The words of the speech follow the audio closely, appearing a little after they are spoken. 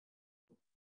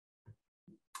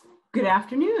Good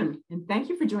afternoon, and thank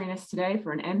you for joining us today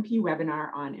for an MP webinar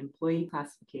on employee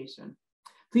classification.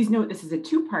 Please note this is a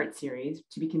two-part series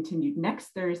to be continued next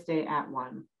Thursday at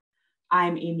 1.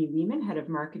 I'm Amy Lehman, Head of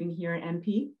Marketing here at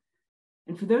MP.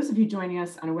 And for those of you joining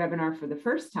us on a webinar for the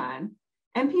first time,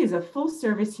 MP is a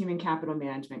full-service human capital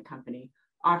management company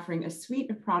offering a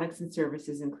suite of products and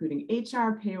services, including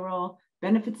HR, payroll,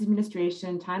 benefits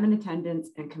administration, time and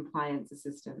attendance, and compliance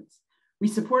assistance. We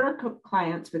support our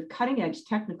clients with cutting-edge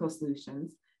technical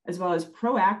solutions, as well as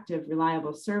proactive,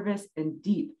 reliable service and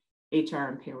deep HR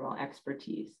and payroll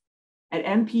expertise. At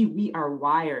MP, we are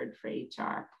wired for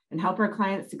HR and help our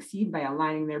clients succeed by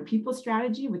aligning their people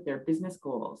strategy with their business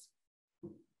goals.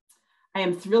 I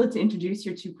am thrilled to introduce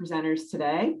your two presenters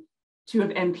today, two of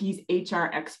MP's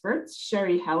HR experts,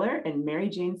 Sheri Heller and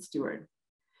MayJane Steward.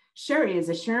 Sheri is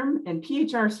a SHRM and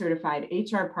PHR certified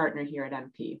HR partner here at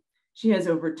MP. She has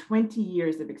over 20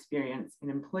 years of experience in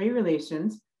employee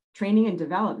relations, training and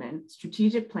development,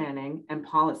 strategic planning, and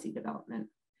policy development.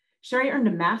 Sheri earned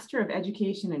a Master of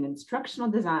Education in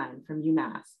Instructional Design from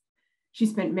UMass. She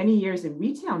spent many years in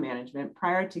retail management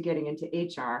prior to getting into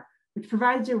HR, which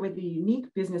provides her with a unique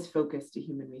business focus to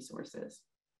human resources.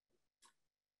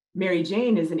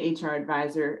 MayJane is an HR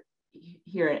advisor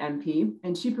here at MP,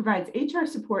 and she provides HR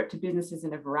support to businesses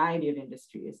in a variety of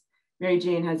industries.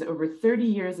 MayJane has over 30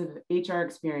 years of HR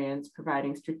experience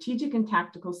providing strategic and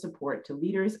tactical support to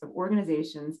leaders of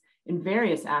organizations in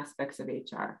various aspects of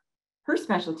HR. Her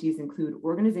specialties include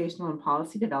organizational and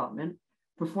policy development,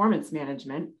 performance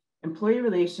management, employee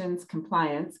relations,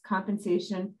 compliance,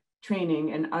 compensation,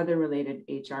 training, and other related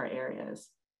HR areas.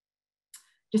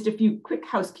 Just a few quick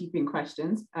housekeeping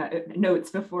notes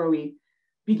before we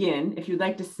begin. If you'd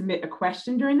like to submit a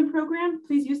question during the program,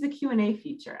 please use the Q&A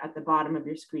feature at the bottom of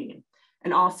your screen.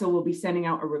 And also we'll be sending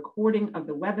out a recording of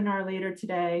the webinar later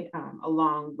today,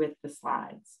 along with the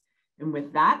slides. And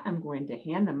with that, I'm going to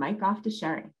hand the mic off to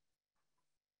Sheri.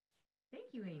 Thank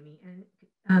you, Amy.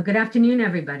 And good afternoon,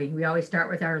 everybody. We always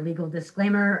start with our legal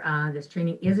disclaimer. This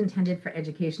training is intended for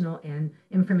educational and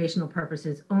informational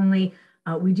purposes only.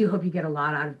 We do hope you get a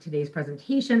lot out of today's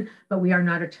presentation, but we are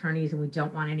not attorneys and we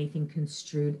don't want anything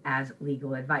construed as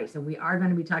legal advice. And we are going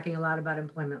to be talking a lot about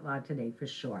employment law today for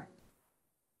sure.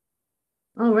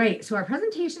 All right, so our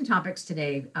presentation topics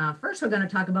today. First, we're going to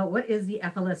talk about what is the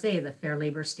FLSA, the Fair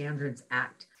Labor Standards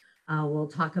Act. We'll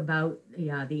talk about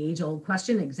the age-old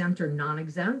question, exempt or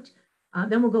non-exempt.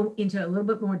 Then we'll go into a little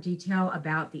bit more detail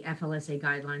about the FLSA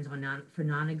guidelines for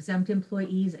non-exempt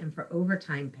employees and for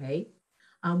overtime pay.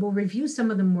 We'll review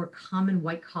some of the more common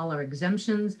white-collar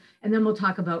exemptions, and then we'll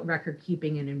talk about record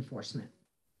keeping and enforcement.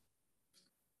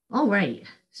 All right,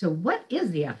 so what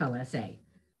is the FLSA?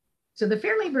 So the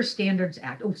Fair Labor Standards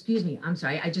Act,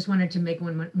 I just wanted to make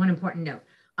one important note.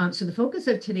 So the focus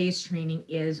of today's training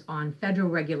is on federal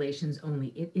regulations only.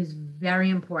 It is very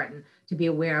important to be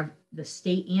aware of the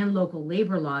state and local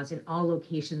labor laws in all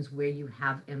locations where you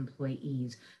have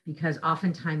employees, because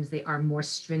oftentimes they are more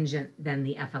stringent than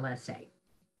the FLSA.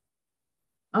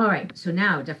 All right, so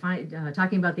now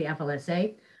talking about the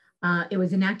FLSA, it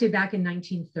was enacted back in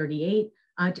 1938,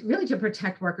 really to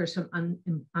protect workers from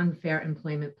unfair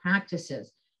employment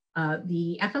practices.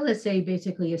 The FLSA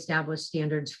basically established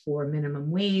standards for minimum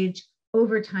wage,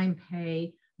 overtime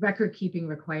pay, record keeping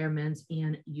requirements,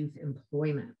 and youth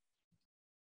employment.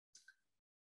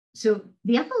 So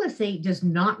the FLSA does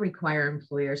not require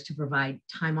employers to provide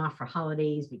time off for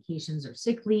holidays, vacations, or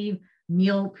sick leave,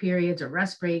 meal periods or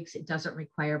rest breaks. It doesn't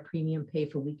require premium pay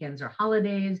for weekends or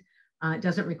holidays. It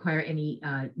doesn't require any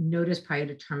notice prior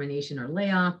to termination or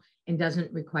layoff, and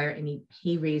doesn't require any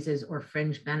pay raises or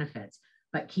fringe benefits.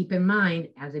 But keep in mind,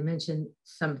 as I mentioned,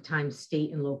 sometimes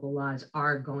state and local laws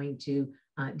are going to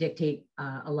dictate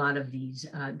a lot of these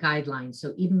guidelines.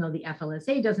 So even though the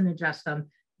FLSA doesn't address them,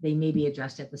 they may be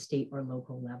addressed at the state or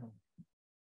local level.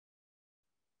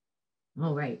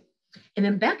 All right. And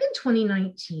then back in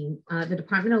 2019, the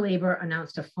Department of Labor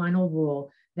announced a final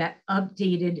rule that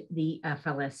updated the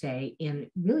FLSA and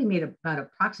really made about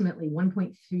approximately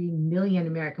 1.3 million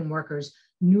American workers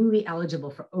newly eligible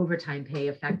for overtime pay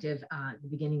effective the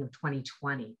beginning of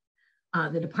 2020.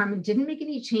 The department didn't make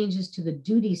any changes to the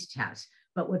duties test,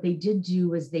 but what they did do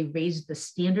was they raised the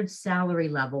standard salary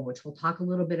level, which we'll talk a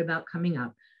little bit about coming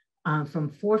up, from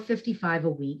 $455 a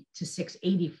week to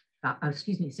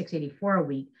 $684 a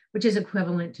week, which is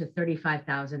equivalent to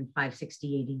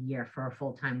 $35,568 a year for a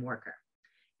full-time worker.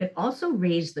 It also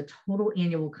raised the total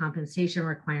annual compensation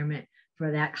requirement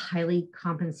for that highly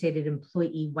compensated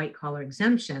employee white-collar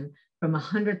exemption from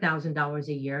 $100,000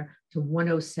 a year to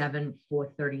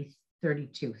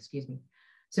 $107,432,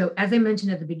 So as I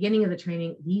mentioned at the beginning of the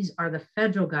training, these are the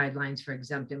federal guidelines for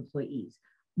exempt employees.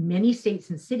 Many states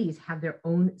and cities have their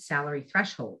own salary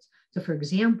thresholds. So for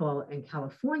example, in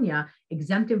California,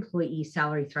 exempt employee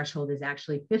salary threshold is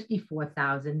actually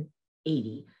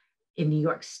 $54,080. In New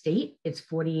York State, it's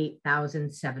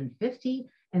 $48,750.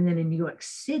 And then in New York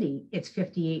City, it's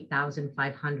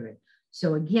 $58,500.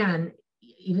 So again,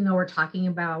 even though we're talking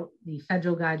about the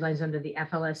federal guidelines under the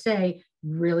FLSA,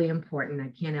 really important,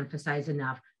 I can't emphasize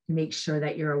enough, to make sure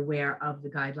that you're aware of the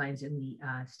guidelines in the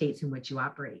states in which you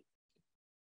operate.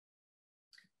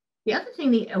 The other thing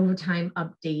the overtime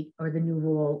update or the new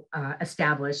rule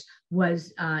established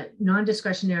was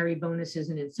non-discretionary bonuses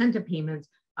and incentive payments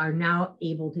are now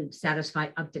able to satisfy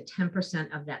up to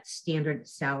 10% of that standard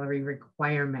salary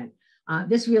requirement.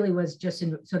 This really was just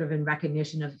sort of in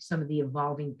recognition of some of the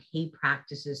evolving pay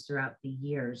practices throughout the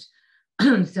years.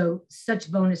 So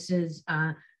such bonuses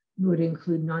would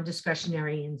include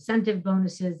non-discretionary incentive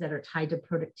bonuses that are tied to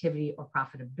productivity or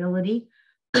profitability.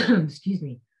 Excuse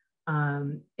me.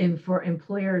 And for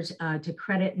employers to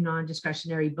credit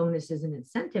non-discretionary bonuses and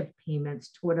incentive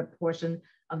payments toward a portion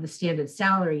of the standard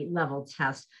salary level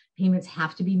test, payments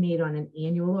have to be made on an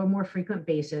annual or more frequent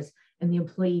basis, and the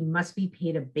employee must be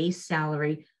paid a base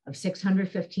salary of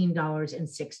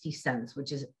 $615.60,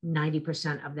 which is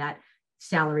 90% of that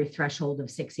salary threshold of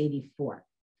 $684.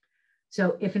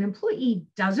 So if an employee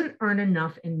doesn't earn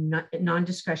enough in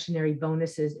non-discretionary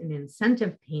bonuses and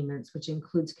incentive payments, which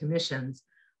includes commissions,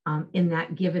 in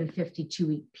that given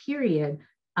 52-week period,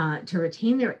 to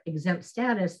retain their exempt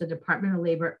status, the Department of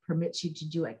Labor permits you to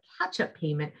do a catch-up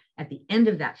payment at the end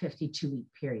of that 52-week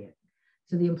period.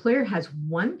 So the employer has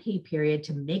one pay period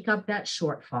to make up that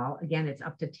shortfall. Again, it's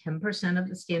up to 10% of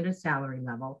the standard salary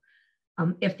level.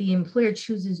 If the employer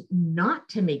chooses not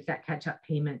to make that catch-up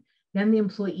payment, then the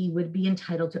employee would be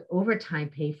entitled to overtime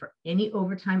pay for any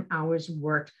overtime hours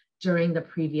worked during the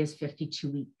previous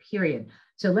 52-week period.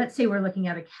 So let's say we're looking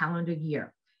at a calendar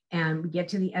year and we get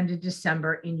to the end of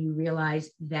December and you realize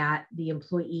that the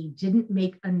employee didn't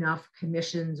make enough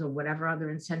commissions or whatever other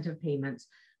incentive payments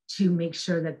to make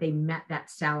sure that they met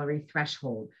that salary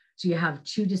threshold. So you have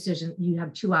two decisions, you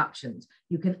have two options.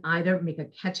 You can either make a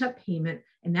catch-up payment,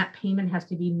 and that payment has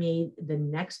to be made the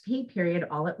next pay period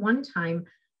all at one time,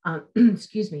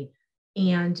 excuse me.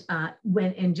 And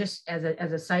just as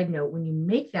a side note, when you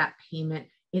make that payment,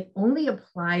 it only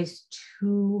applies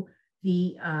to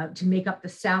the to make up the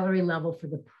salary level for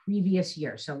the previous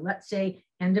year. So let's say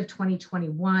end of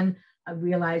 2021, I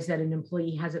realize that an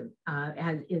employee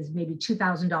is maybe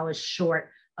 $2,000 short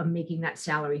of making that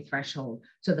salary threshold.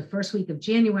 So the first week of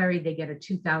January, they get a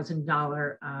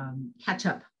 $2,000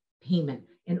 catch-up payment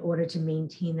in order to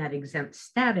maintain that exempt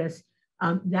status.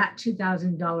 That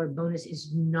 $2,000 bonus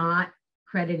is not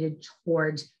credited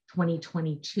towards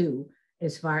 2022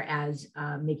 as far as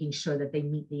making sure that they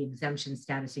meet the exemption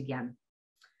status again.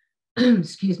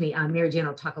 Excuse me, MayJane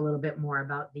will talk a little bit more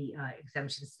about the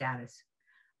exemption status.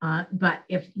 But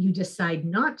if you decide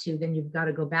not to, then you've got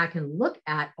to go back and look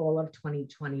at all of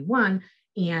 2021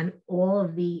 and all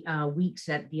of the weeks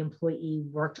that the employee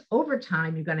worked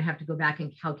overtime. You're going to have to go back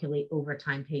and calculate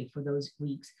overtime pay for those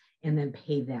weeks and then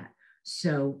pay that.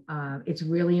 So it's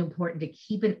really important to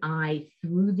keep an eye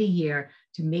through the year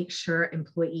to make sure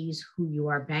employees who you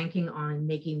are banking on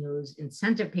making those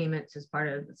incentive payments as part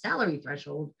of the salary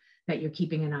threshold, that you're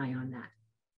keeping an eye on that.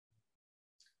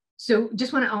 So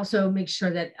just want to also make sure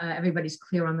that everybody's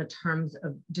clear on the terms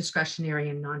of discretionary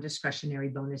and non-discretionary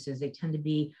bonuses. They tend to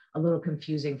be a little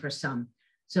confusing for some.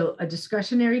 So a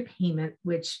discretionary payment,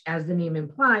 which as the name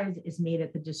implies, is made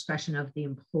at the discretion of the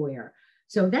employer.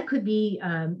 So that could be,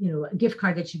 a gift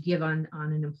card that you give on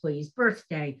an employee's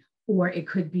birthday, or it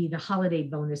could be the holiday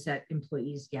bonus that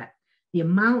employees get. The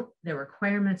amount, the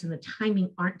requirements, and the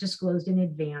timing aren't disclosed in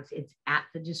advance. It's at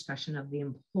the discretion of the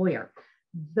employer.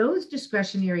 Those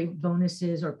discretionary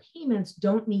bonuses or payments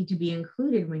don't need to be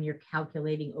included when you're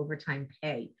calculating overtime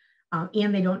pay.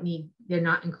 And they're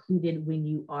not included when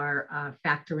you are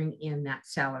factoring in that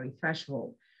salary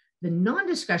threshold. The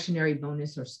non-discretionary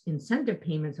bonus or incentive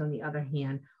payments, on the other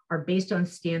hand, are based on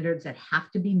standards that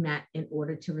have to be met in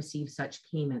order to receive such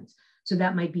payments. So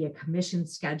that might be a commission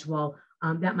schedule.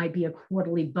 That might be a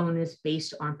quarterly bonus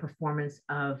based on performance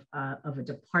of a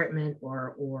department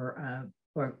or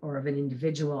of an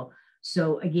individual.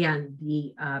 So again,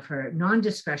 for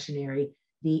non-discretionary,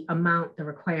 the amount, the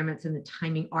requirements, and the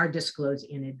timing are disclosed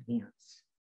in advance.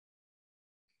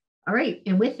 All right,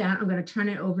 and with that, I'm going to turn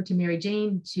it over to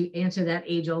MayJane to answer that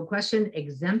age-old question: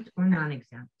 exempt or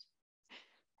non-exempt?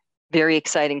 Very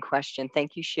exciting question.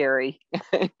 Thank you, Sheri.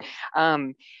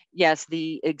 Yes,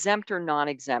 the exempt or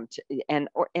non-exempt, and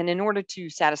in order to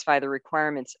satisfy the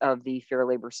requirements of the Fair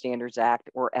Labor Standards Act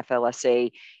or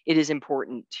FLSA, it is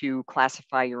important to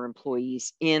classify your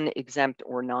employees in exempt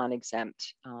or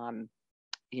non-exempt,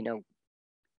 you know,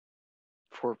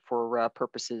 for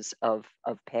purposes of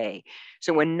pay.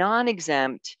 So a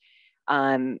non-exempt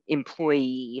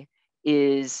employee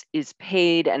is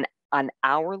paid an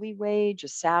hourly wage, a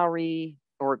salary,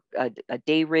 or a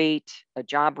day rate, a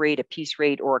job rate, a piece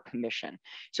rate, or a commission.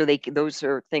 So those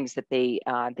are things that they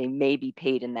may be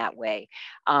paid in that way.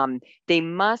 They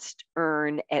must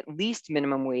earn at least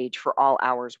minimum wage for all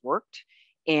hours worked,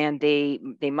 and they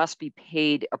must be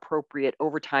paid appropriate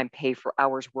overtime pay for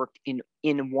hours worked in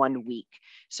 1 week.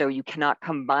 So you cannot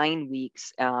combine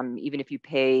weeks. Even if you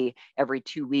pay every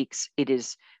 2 weeks,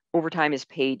 overtime is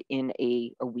paid in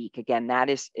a week. Again, that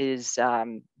is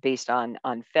based on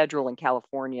federal. In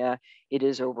California, it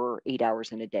is over 8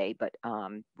 hours in a day, but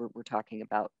we're talking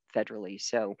about federally.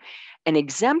 So an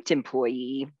exempt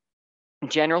employee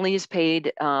generally is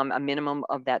paid a minimum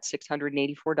of that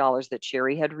 $684 that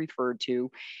Sheri had referred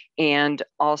to, and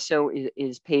also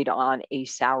is paid on a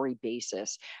salary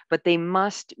basis. But they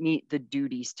must meet the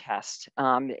duties test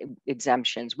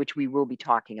exemptions, which we will be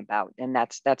talking about, and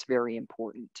that's very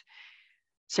important.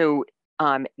 So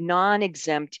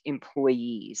non-exempt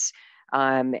employees.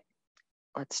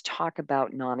 Let's talk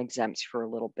about non-exempts for a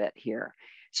little bit here.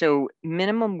 So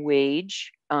minimum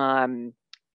wage,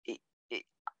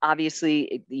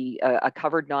 obviously, a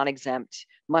covered non-exempt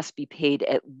must be paid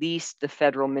at least the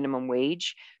federal minimum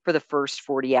wage for the first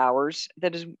 40 hours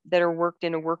that are worked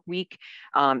in a work week.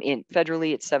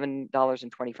 Federally, it's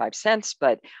 $7.25,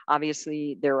 but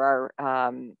obviously there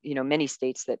are many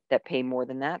states that pay more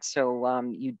than that. So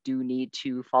you do need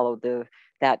to follow the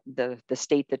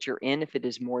state that you're in if it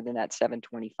is more than that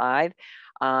 $7.25,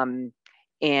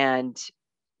 and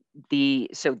the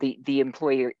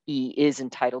employee is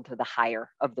entitled to the higher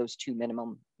of those two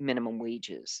minimum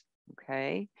wages.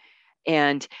 Okay,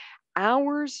 and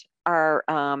hours are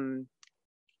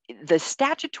the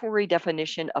statutory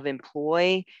definition of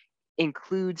employ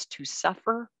includes to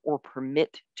suffer or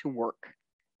permit to work.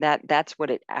 That's what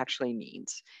it actually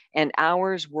means. And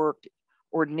hours worked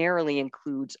ordinarily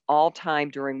includes all time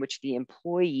during which the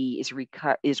employee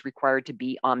is required to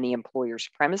be on the employer's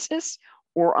premises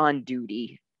or on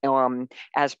duty,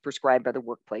 as prescribed by the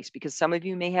workplace, because some of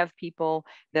you may have people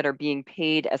that are being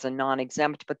paid as a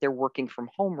non-exempt, but they're working from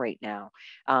home right now.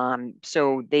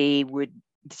 So they would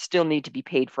still need to be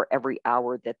paid for every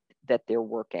hour that they're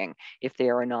working if they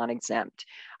are a non-exempt.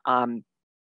 And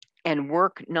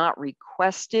work not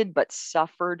requested but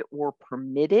suffered or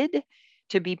permitted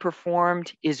to be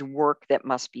performed is work that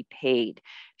must be paid.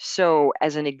 So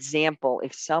as an example,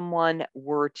 if someone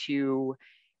were to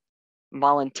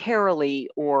voluntarily,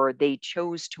 or they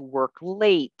chose to work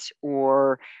late,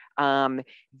 or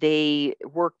they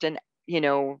worked a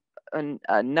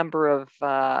number of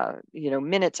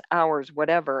minutes, hours,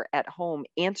 whatever at home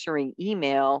answering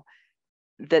email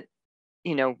that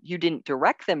you didn't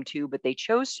direct them to, but they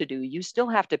chose to do, you still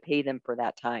have to pay them for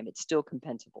that time. It's still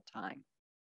compensable time.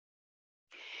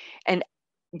 And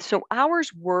so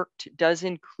hours worked does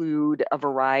include a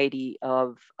variety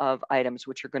of items,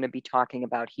 which we're going to be talking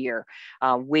about here.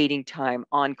 Waiting time,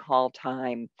 on-call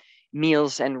time,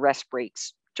 meals and rest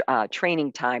breaks,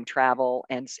 training time, travel,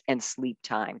 and sleep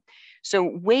time.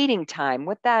 So waiting time,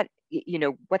 what that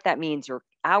means are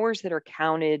hours that are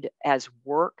counted as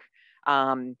work,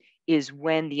 is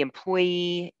when the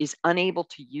employee is unable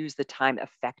to use the time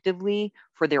effectively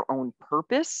for their own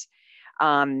purpose.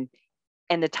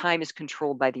 And the time is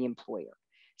controlled by the employer.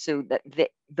 So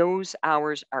those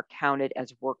hours are counted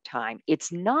as work time.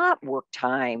 It's not work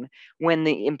time when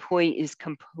the employee is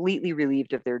completely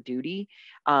relieved of their duty,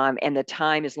 and the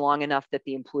time is long enough that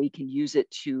the employee can use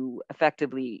it to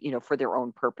effectively, for their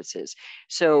own purposes.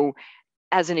 So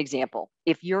as an example,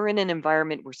 if you're in an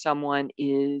environment where someone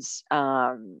is,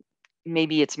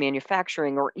 maybe it's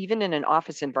manufacturing, or even in an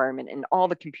office environment, and all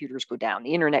the computers go down,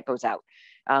 the internet goes out,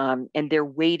 and they're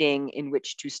waiting in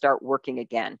which to start working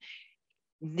again.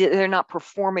 They're not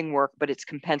performing work, but it's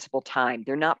compensable time.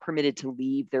 They're not permitted to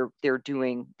leave.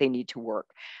 They need to work.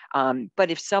 But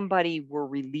if somebody were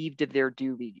relieved of their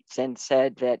duties and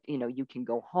said that, you can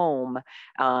go home,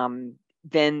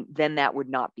 then that would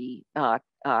not be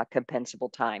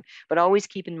compensable time. But always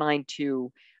keep in mind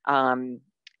too,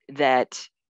 that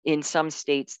in some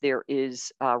states there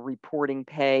is reporting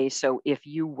pay. So if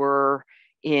you were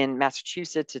In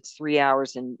Massachusetts, it's 3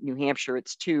 hours. In New Hampshire,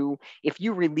 it's 2. If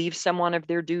you relieve someone of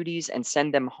their duties and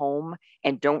send them home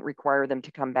and don't require them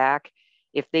to come back,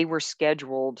 if they were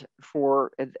scheduled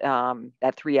for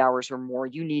that 3 hours or more,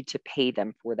 you need to pay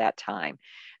them for that time,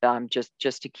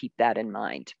 just to keep that in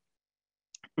mind.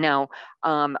 Now,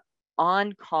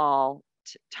 on-call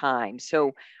time.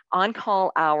 So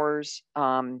on-call hours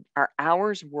are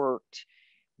hours worked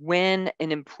when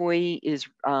an employee is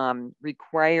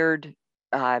required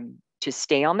to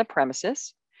stay on the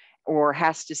premises or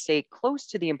has to stay close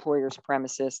to the employer's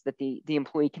premises, that the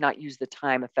employee cannot use the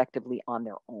time effectively on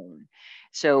their own.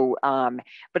 So,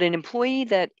 but an employee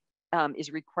that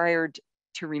is required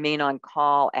to remain on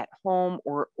call at home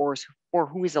or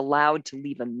who is allowed to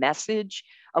leave a message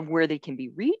of where they can be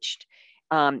reached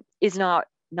is not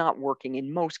working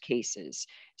in most cases.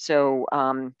 So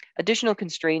additional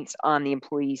constraints on the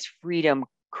employee's freedom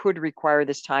could require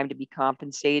this time to be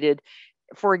compensated.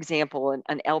 For example,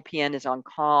 an LPN is on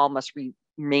call, must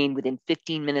remain within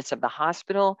 15 minutes of the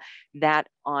hospital. That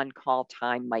on-call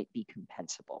time might be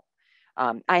compensable.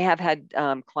 I have had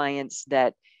clients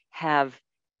that have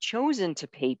chosen to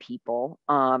pay people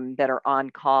that are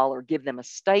on call or give them a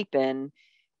stipend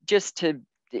just to,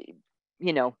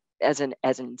 as an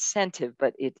incentive,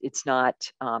 but it's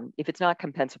not, if it's not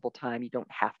compensable time, you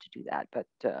don't have to do that, but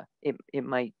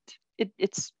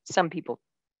it's some people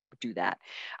do that.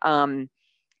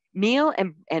 Meal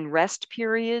and rest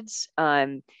periods.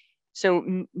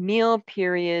 So meal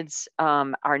periods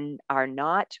are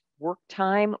not work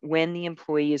time when the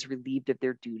employee is relieved of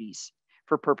their duties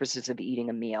for purposes of eating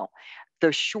a meal.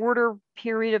 The shorter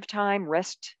period of time,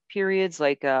 rest periods,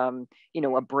 like a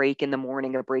break in the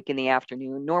morning, a break in the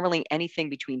afternoon, normally anything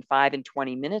between 5 and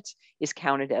 20 minutes is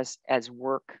counted as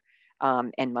work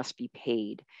and must be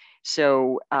paid.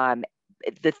 So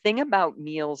the thing about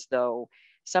meals, though,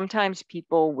 sometimes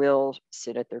people will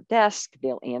sit at their desk,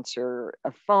 they'll answer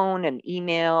a phone, an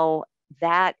email,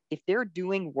 that if they're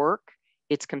doing work,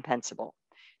 it's compensable.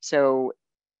 So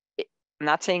I'm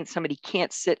not saying somebody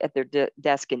can't sit at their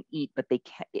desk and eat, but it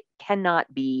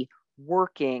cannot be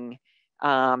working.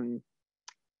 And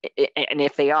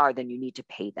if they are, then you need to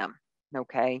pay them.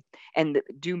 Okay. And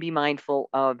do be mindful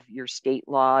of your state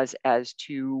laws as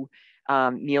to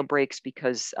meal breaks,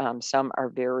 because some are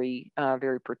very,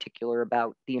 very particular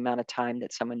about the amount of time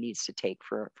that someone needs to take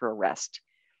for a rest.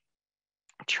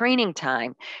 Training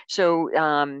time. So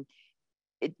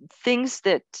things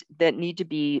that need to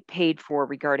be paid for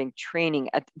regarding training,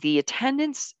 the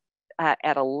attendance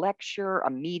at a lecture, a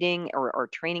meeting, or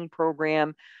training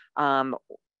program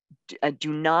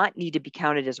do not need to be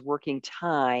counted as working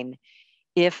time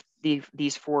if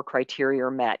these 4 criteria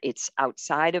are met. It's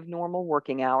outside of normal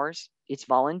working hours. It's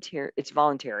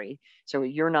voluntary, so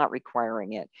you're not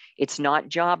requiring it. It's not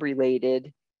job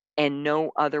related, and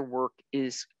no other work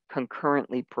is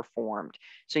concurrently performed.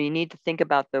 So you need to think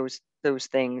about those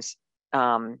things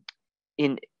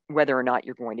in whether or not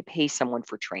you're going to pay someone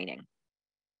for training.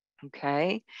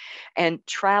 Okay, and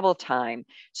travel time.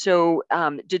 So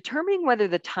determining whether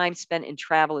the time spent in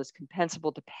travel is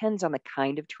compensable depends on the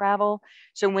kind of travel.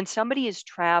 So when somebody is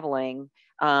traveling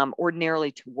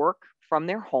ordinarily to work from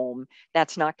their home,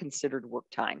 that's not considered work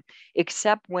time,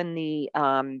 except when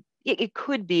it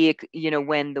could be,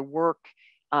 when the work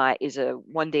is a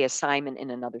one-day assignment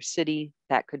in another city,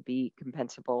 that could be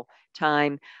compensable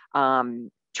time.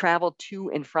 Travel to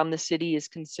and from the city is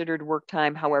considered work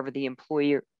time. However, the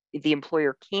employer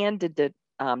can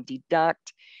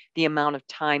deduct the amount of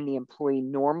time the employee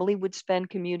normally would spend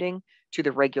commuting to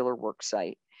the regular work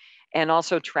site. And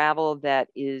also travel that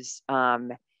is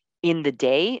in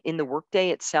the workday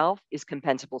itself is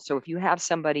compensable. So if you have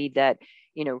somebody that,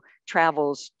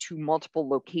 travels to multiple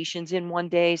locations in one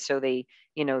day, so they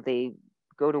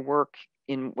go to work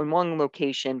in one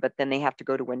location, but then they have to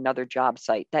go to another job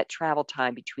site, that travel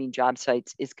time between job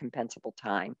sites is compensable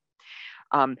time.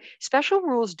 Special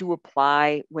rules do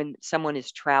apply when someone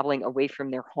is traveling away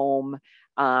from their home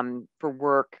for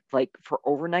work, like for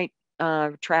overnight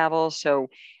travel. So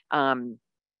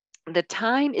the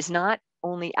time is not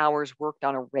only hours worked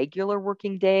on a regular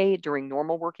working day during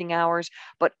normal working hours,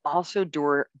 but also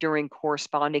during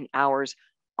corresponding hours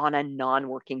on a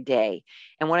non-working day.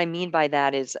 And what I mean by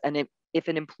that is, if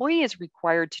an employee is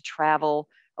required to travel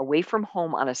away from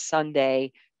home on a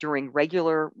Sunday during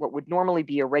what would normally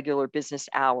be a regular business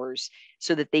hours,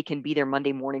 so that they can be there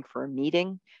Monday morning for a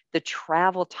meeting, the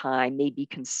travel time may be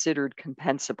considered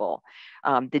compensable.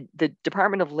 The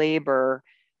Department of Labor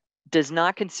does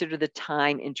not consider the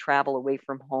time in travel away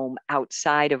from home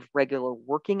outside of regular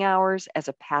working hours as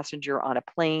a passenger on a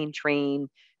plane, train,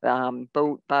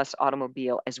 boat, bus,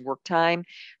 automobile as work time,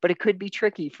 but it could be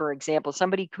tricky. For example,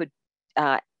 somebody could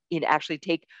actually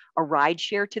take a ride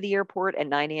share to the airport at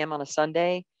 9 a.m. on a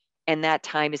Sunday, and that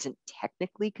time isn't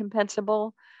technically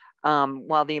compensable.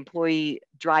 While the employee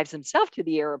drives himself to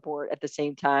the airport at the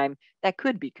same time, that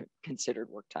could be considered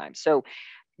work time. So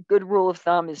good rule of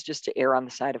thumb is just to err on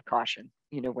the side of caution,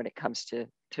 when it comes to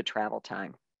travel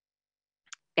time.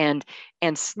 And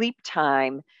sleep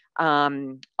time,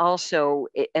 also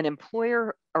an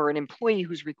employer or an employee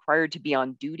who's required to be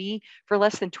on duty for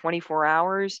less than 24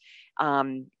 hours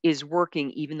is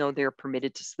working even though they're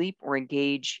permitted to sleep or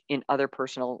engage in other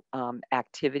personal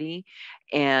activity,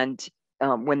 and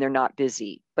when they're not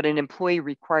busy. But an employee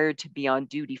required to be on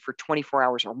duty for 24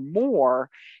 hours or more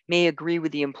may agree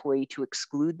with the employee to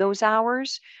exclude those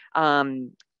hours,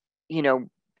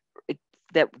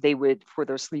 that they would, for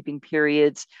those sleeping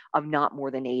periods of not more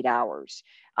than 8 hours.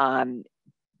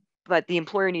 But the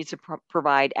employer needs to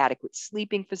provide adequate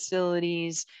sleeping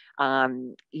facilities,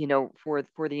 for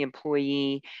the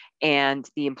employee, and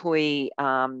the employee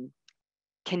can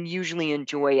usually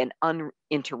enjoy an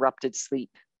uninterrupted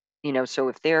sleep. So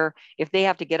if they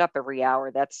have to get up every hour,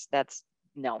 that's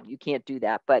no, you can't do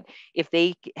that. But if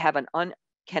they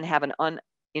can have an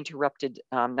uninterrupted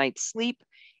night's sleep,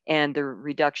 and the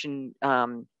reduction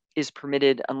is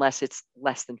permitted unless it's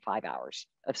less than 5 hours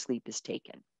of sleep is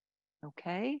taken.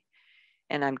 Okay,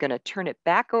 and I'm going to turn it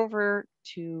back over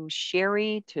to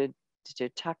Sheri to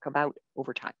talk about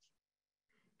overtime.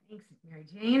 Thanks,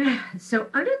 MayJane. So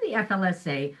under the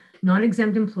FLSA,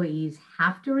 non-exempt employees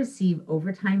have to receive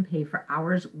overtime pay for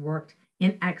hours worked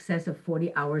in excess of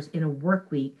 40 hours in a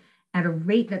work week at a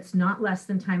rate that's not less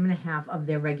than time and a half of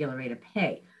their regular rate of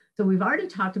pay. So we've already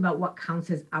talked about what counts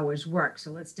as hours worked.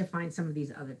 So let's define some of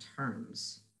these other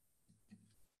terms.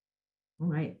 All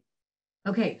right.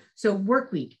 Okay, so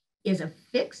work week is a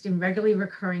fixed and regularly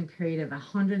recurring period of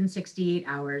 168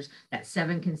 hours, that's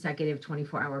 7 consecutive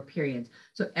 24-hour periods.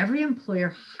 So every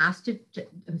employer has to,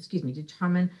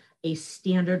 determine a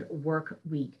standard work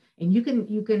week. And you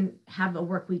can have a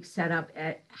work week set up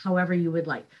at however you would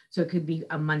like. So it could be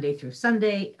a Monday through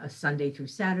Sunday, a Sunday through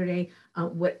Saturday,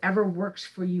 whatever works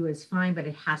for you is fine, but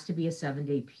it has to be a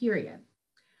 7-day period.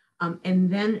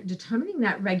 And then determining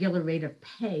that regular rate of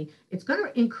pay, it's going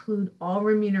to include all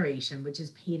remuneration, which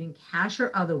is paid in cash or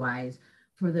otherwise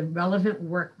for the relevant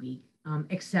work week,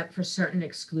 except for certain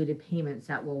excluded payments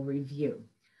that we'll review.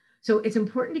 So it's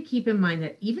important to keep in mind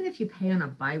that even if you pay on a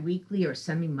biweekly or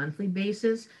semi-monthly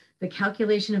basis, the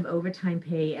calculation of overtime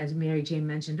pay, as MayJane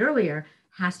mentioned earlier,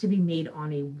 has to be made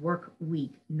on a work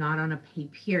week, not on a pay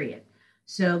period.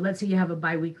 So let's say you have a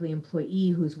biweekly employee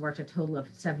who's worked a total of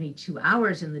 72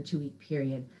 hours in the 2-week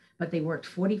period, but they worked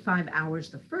 45 hours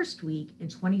the first week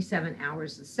and 27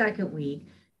 hours the second week.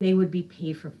 They would be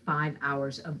paid for 5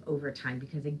 hours of overtime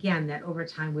because, again, that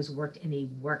overtime was worked in a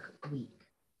work week.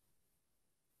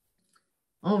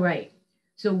 All right.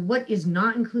 So what is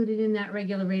not included in that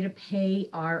regular rate of pay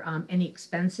are any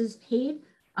expenses paid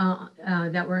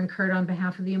that were incurred on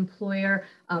behalf of the employer,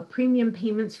 premium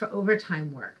payments for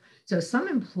overtime work. So some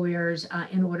employers,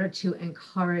 in order to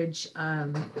encourage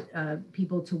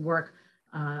people to work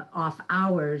off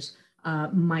hours,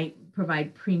 might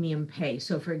provide premium pay.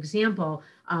 So for example,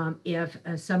 if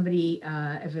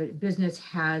a business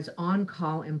has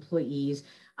on-call employees,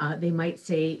 they might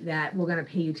say that we're going to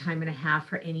pay you time and a half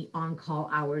for any on-call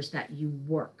hours that you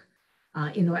work.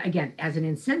 Again, as an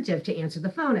incentive to answer the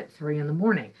phone at 3 in the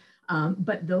morning.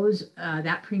 But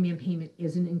that premium payment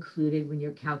isn't included when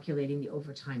you're calculating the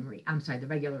overtime rate. The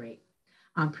regular rate.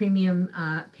 Premium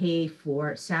pay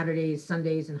for Saturdays,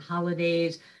 Sundays, and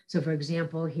holidays. So for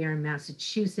example, here in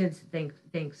Massachusetts,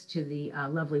 thanks to the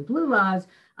lovely blue laws,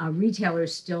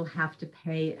 retailers still have to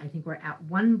pay, I think we're at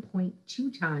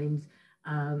 1.2 times,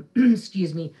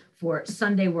 for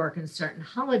Sunday work and certain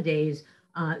holidays.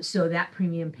 So that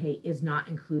premium pay is not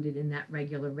included in that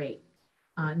regular rate.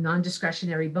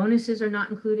 Non-discretionary bonuses are not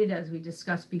included, as we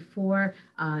discussed before.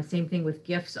 Same thing with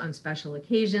gifts on special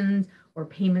occasions or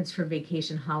payments for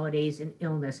vacation, holidays, and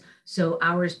illness. So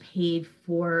hours paid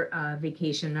for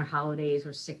vacation or holidays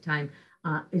or sick time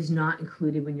is not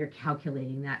included when you're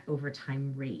calculating that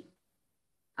overtime rate.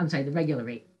 The regular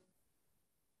rate.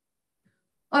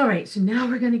 All right, so now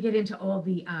we're going to get into all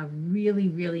the really,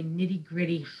 really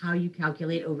nitty-gritty how you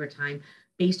calculate overtime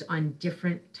based on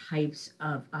different types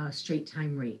of straight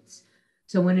time rates.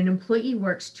 So when an employee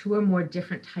works 2 or more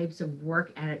different types of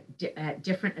work at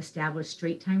different established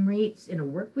straight time rates in a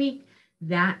work week,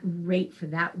 that rate for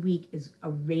that week is a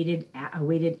weighted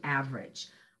average.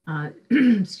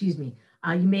 You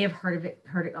may have heard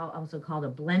it also called a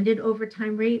blended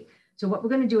overtime rate. So what we're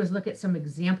going to do is look at some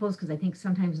examples, because I think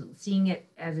sometimes seeing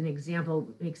it as an example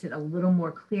makes it a little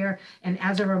more clear. And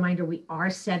as a reminder, we are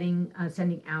sending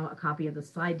out a copy of the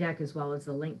slide deck as well as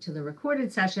the link to the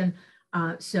recorded session.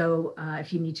 So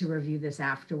if you need to review this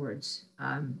afterwards,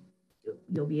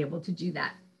 you'll be able to do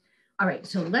that. All right,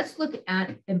 so let's look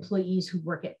at employees who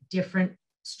work at different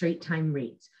straight time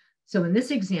rates. So in this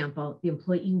example, the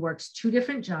employee works 2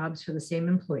 different jobs for the same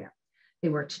employer. They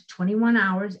worked 21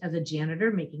 hours as a janitor,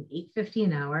 making $8.50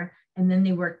 an hour, and then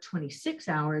they worked 26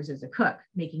 hours as a cook,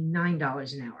 making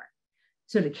 $9 an hour.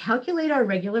 So to calculate our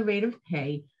regular rate of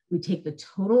pay, we take the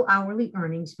total hourly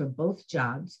earnings for both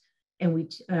jobs, and we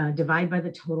divide by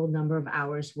the total number of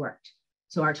hours worked.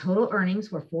 So our total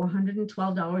earnings were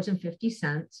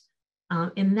 $412.50,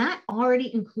 and that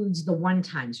already includes the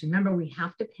one-times. Remember, we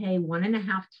have to pay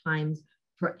 1.5 times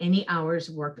for any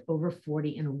hours worked over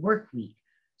 40 in a work week.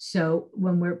 So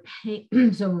when we're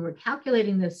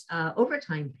calculating this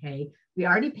overtime pay, we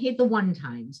already paid the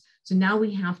one-times. So now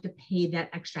we have to pay that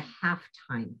extra half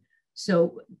time.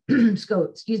 So,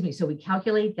 excuse me. So we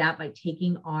calculate that by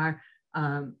taking our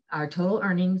total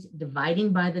earnings,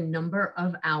 dividing by the number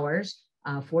of hours,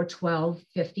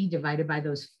 412.50 divided by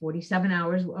those 47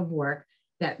 hours of work.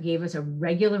 That gave us a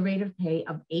regular rate of pay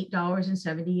of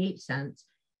 $8.78.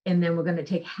 And then we're going to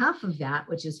take half of that,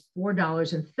 which is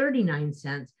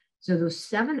 $4.39. So those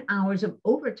 7 hours of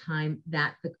overtime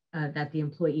that the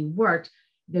employee worked,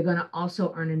 they're going to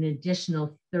also earn an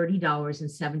additional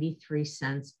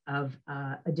 $30.73 of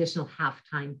additional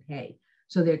half-time pay.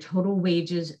 So their total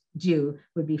wages due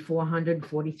would be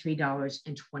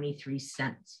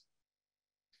 $443.23.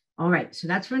 All right, so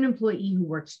that's for an employee who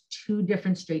works 2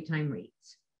 different straight time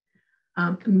rates.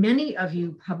 Many of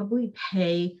you probably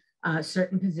pay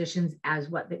certain positions as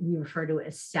what we refer to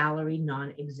as salary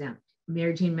non-exempt.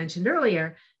 MayJane mentioned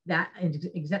earlier that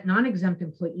non-exempt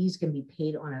employees can be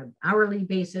paid on an hourly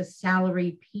basis,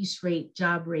 salary, piece rate,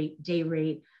 job rate, day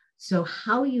rate. So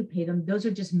how you pay them, those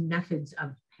are just methods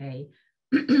of pay,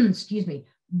 excuse me,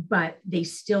 but they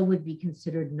still would be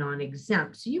considered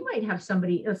non-exempt. So you might have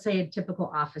somebody, let's say a typical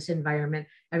office environment,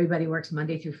 everybody works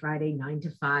Monday through Friday, 9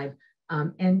 to 5.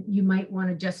 And you might want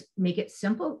to just make it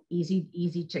simple,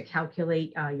 easy to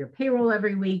calculate your payroll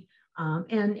every week,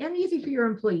 and easy for your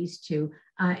employees too,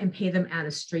 and pay them at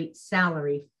a straight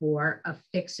salary for a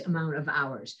fixed amount of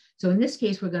hours. So in this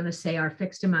case, we're going to say our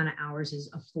fixed amount of hours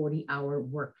is a 40-hour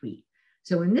work week.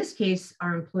 So in this case,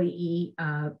 our employee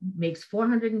makes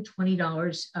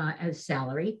 $420 as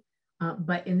salary,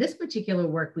 but in this particular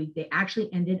work week, they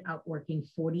actually ended up working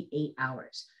 48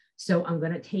 hours. So I'm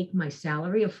going to take my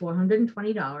salary of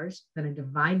 $420, going to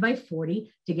divide by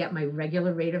 40 to get my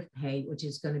regular rate of pay, which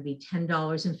is going to be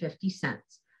 $10.50.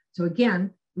 So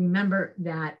again, remember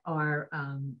that our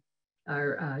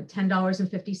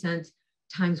 $10.50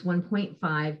 times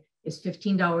 1.5 is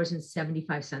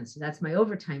 $15.75. So that's my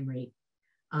overtime rate.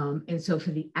 And so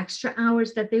for the extra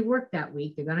hours that they work that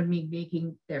week, they're going to be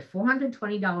making their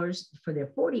 $420 for their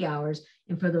 40 hours.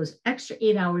 And for those extra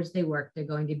 8 hours they work, they're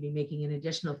going to be making an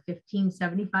additional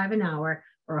 $15.75 an hour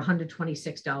or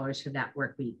 $126 for that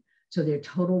work week. So their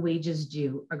total wages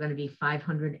due are going to be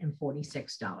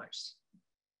 $546.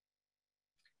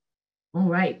 All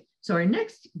right. So our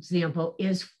next example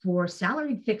is for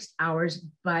salaried fixed hours,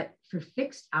 but for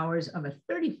fixed hours of a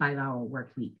 35-hour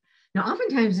work week. Now,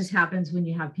 oftentimes this happens when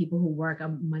you have people who work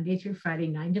on Monday through Friday,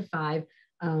 9 to 5.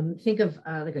 Think of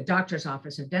like a doctor's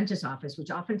office or dentist's office, which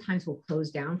oftentimes will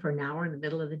close down for an hour in the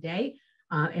middle of the day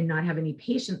and not have any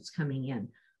patients coming in.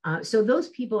 So those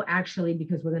people actually,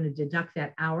 because we're going to deduct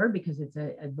that hour because it's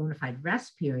a bona fide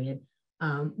rest period,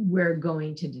 we're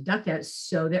going to deduct that.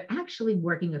 So they're actually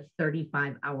working a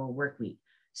 35-hour work week.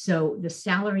 So the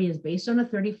salary is based on a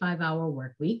 35-hour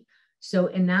work week. So,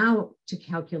 and now to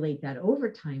calculate that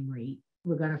overtime rate,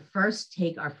 we're going to first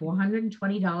take our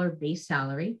 $420 base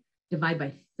salary, divide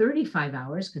by 35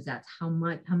 hours, because that's how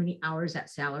many hours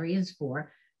that salary is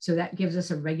for. So that gives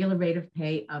us a regular rate of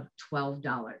pay of $12.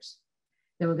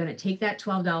 Then we're going to take that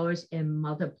 $12 and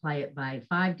multiply it by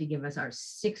 5 to give us our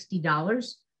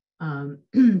 $60.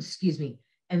 Excuse me.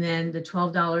 And then the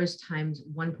 $12 times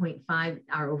 1.5,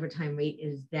 our overtime rate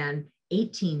is then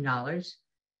 $18.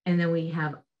 And then we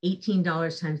have $18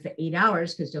 times the 8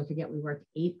 hours, because don't forget we worked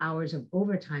 8 hours of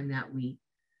overtime that week.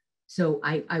 So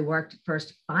I worked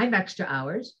first 5 extra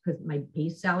hours because my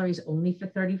base salary is only for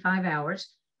 35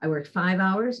 hours. I worked 5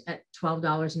 hours at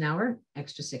 $12 an hour,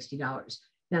 extra $60.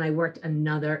 Then I worked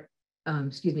another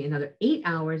 8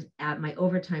 hours at my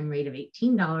overtime rate of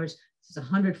 $18. This is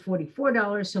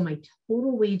 $144. So my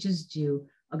total wages due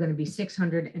are going to be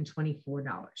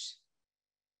 $624.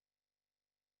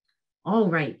 All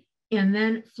right. And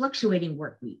then fluctuating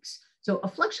work weeks. So a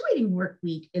fluctuating work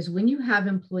week is when you have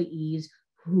employees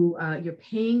who you're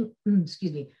paying,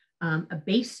 a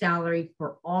base salary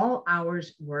for all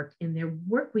hours worked, and their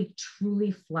work week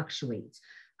truly fluctuates.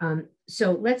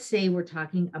 So let's say we're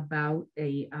talking about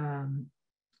an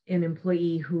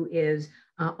employee who is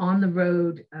on the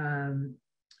road in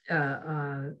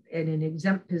an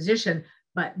exempt position,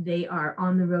 but they are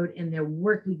on the road and their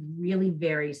work week really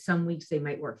varies. Some weeks they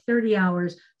might work 30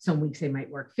 hours, some weeks they might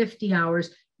work 50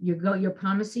 hours. You're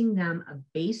promising them a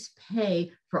base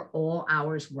pay for all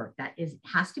hours worked. That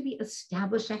has to be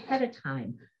established ahead of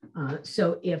time.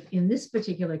 So if in this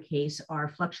particular case, our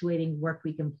fluctuating work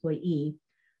week employee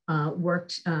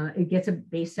it gets a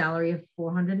base salary of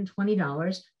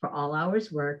 $420 for all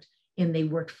hours worked, and they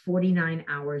worked 49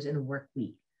 hours in a work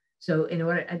week. So in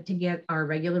order to get our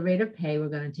regular rate of pay, we're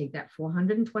going to take that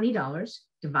 $420,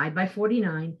 divide by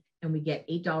 49, and we get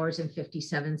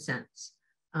 $8.57.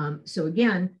 So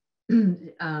again,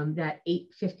 that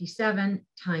 857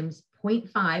 times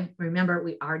 0.5, remember,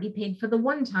 we already paid for the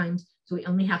one times, so we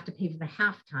only have to pay for the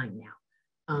half time now.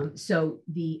 So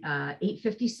the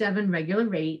 857 regular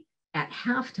rate at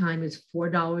halftime is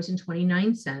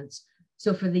 $4.29.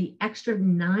 So for the extra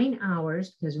 9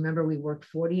 hours, because remember, we worked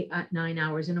 49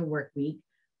 hours in a work week,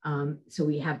 so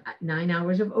we have 9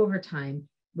 hours of overtime,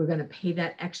 we're going to pay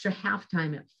that extra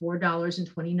halftime at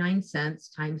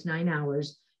 $4.29 times 9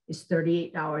 hours is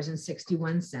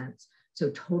 $38.61. So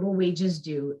total wages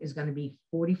due is going to be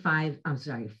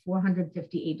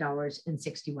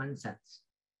 $458.61.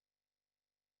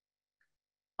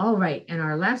 All right, and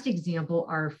our last example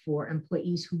are for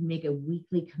employees who make a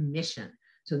weekly commission.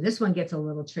 So this one gets a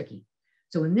little tricky.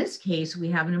 So in this case, we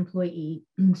have an employee,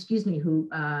 who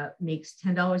makes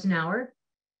 $10 an hour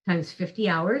times 50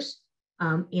 hours.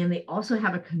 And they also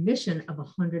have a commission of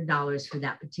 $100 for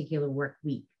that particular work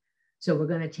week. So we're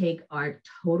going to take our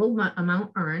total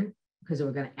amount earned, because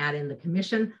we're going to add in the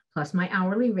commission plus my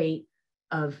hourly rate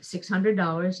of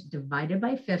 $600 divided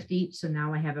by 50. So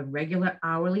now I have a regular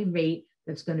hourly rate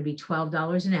that's going to be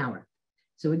 $12 an hour.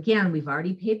 So again, we've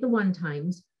already paid the one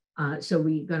times. So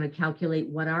we're going to calculate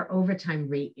what our overtime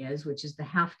rate is, which is the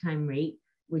halftime rate,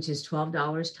 which is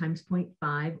 $12 times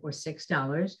 0.5 or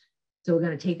 $6. So we're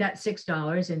going to take that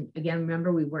 $6. And again,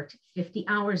 remember, we worked 50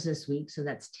 hours this week. So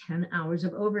that's 10 hours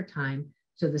of overtime.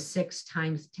 So the 6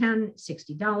 times 10,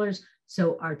 $60.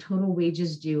 So our total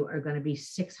wages due are going to be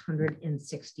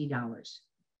 $660.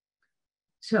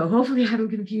 So hopefully I haven't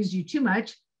confused you too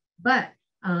much, but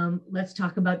let's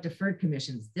talk about deferred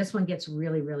commissions. This one gets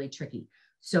really, really tricky.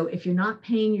 So if you're not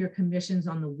paying your commissions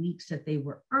on the weeks that they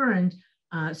were earned,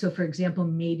 so for example,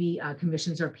 maybe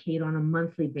commissions are paid on a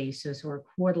monthly basis or a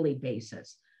quarterly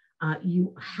basis,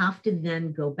 you have to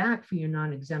then go back for your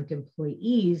non-exempt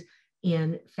employees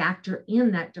and factor in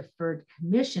that deferred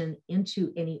commission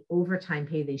into any overtime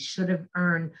pay they should have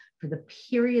earned for the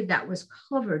period that was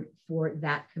covered for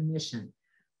that commission.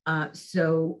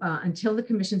 So until the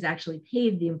commission is actually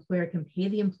paid, the employer can pay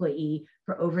the employee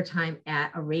for overtime at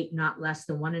a rate not less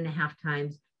than 1.5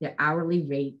 times their hourly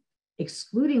rate,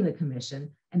 excluding the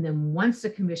commission. And then once the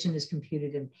commission is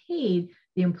computed and paid,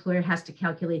 the employer has to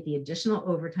calculate the additional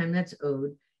overtime that's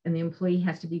owed, and the employee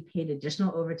has to be paid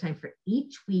additional overtime for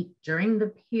each week during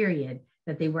the period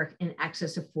that they work in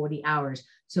excess of 40 hours.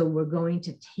 So we're going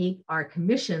to take our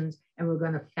commissions and we're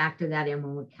going to factor that in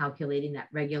when we're calculating that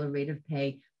regular rate of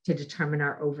pay to determine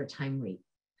our overtime rate.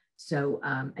 So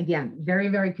again, very,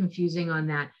 very confusing on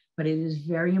that, but it is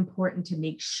very important to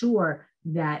make sure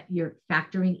that you're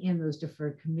factoring in those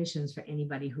deferred commissions for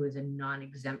anybody who is a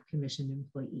non-exempt commissioned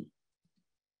employee.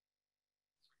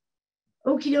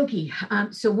 Okie dokie.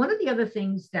 So one of the other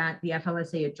things that the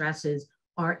FLSA addresses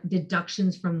are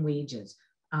deductions from wages.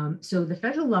 So the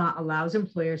federal law allows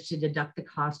employers to deduct the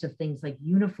cost of things like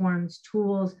uniforms,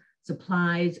 tools,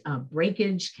 supplies,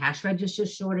 breakage, cash register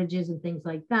shortages, and things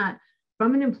like that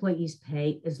from an employee's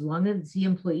pay, as long as the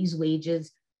employee's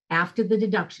wages after the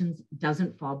deductions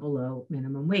doesn't fall below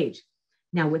minimum wage.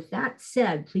 Now, with that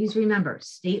said, please remember,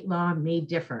 state law may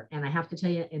differ. And I have to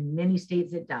tell you, in many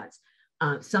states it does.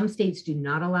 Some states do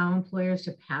not allow employers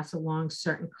to pass along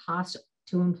certain costs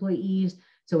to employees.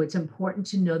 So it's important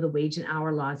to know the wage and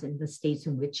hour laws in the states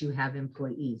in which you have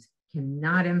employees.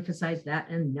 Cannot emphasize that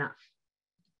enough.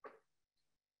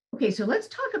 Okay, so let's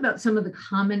talk about some of the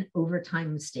common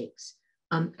overtime mistakes.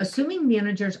 Assuming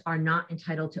managers are not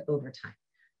entitled to overtime.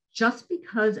 Just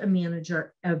because a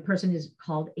person is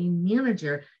called a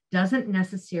manager doesn't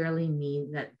necessarily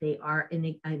mean that they are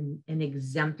an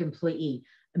exempt employee.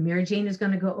 MayJane is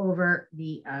going to go over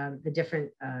the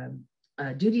different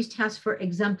duties tests for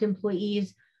exempt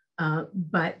employees.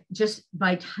 but just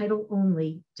by title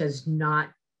only does not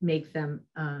make them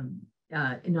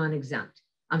non-exempt.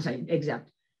 I'm sorry,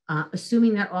 exempt.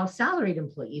 Assuming that all salaried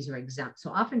employees are exempt. So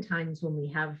oftentimes when we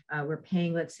have, we're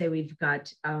paying, let's say we've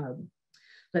got,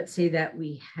 let's say that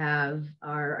we have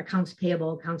our accounts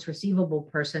payable, accounts receivable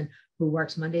person who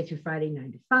works Monday through Friday,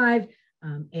 9 to 5,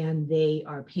 and they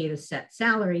are paid a set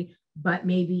salary, but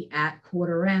maybe at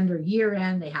quarter end or year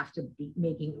end, they have to be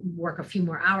work a few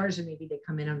more hours, or maybe they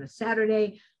come in on a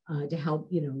Saturday to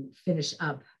help, finish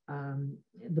up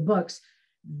the books.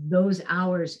 Those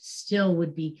hours still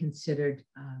would be considered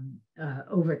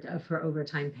for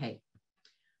overtime pay.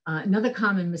 Another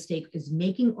common mistake is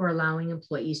making or allowing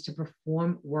employees to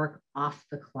perform work off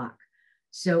the clock.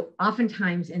 So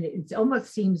oftentimes, and it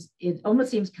almost seems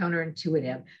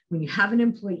counterintuitive, when you have an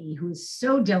employee who is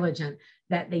so diligent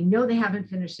that they know they haven't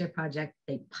finished their project,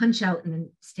 they punch out and then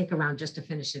stick around just to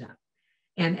finish it up.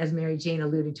 And as MayJane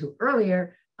alluded to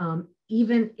earlier,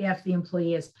 even if the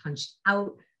employee is punched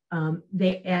out,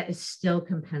 it is still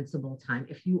compensable time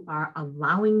if you are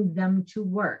allowing them to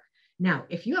work. Now,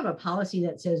 if you have a policy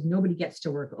that says nobody gets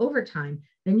to work overtime,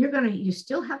 then you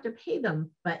still have to pay them,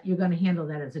 but you're going to handle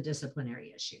that as a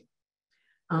disciplinary issue.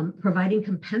 Providing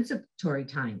compensatory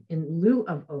time in lieu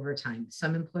of overtime.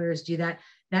 Some employers do that.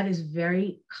 That is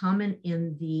very common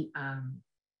in the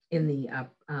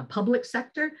public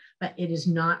sector, but it is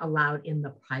not allowed in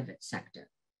the private sector.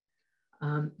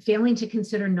 Failing to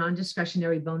consider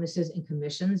non-discretionary bonuses and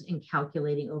commissions in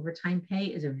calculating overtime pay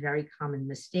is a very common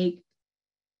mistake.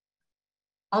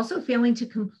 Also, failing to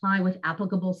comply with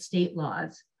applicable state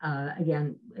laws,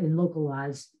 again, in local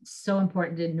laws, so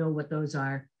important to know what those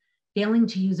are. Failing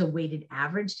to use a weighted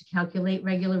average to calculate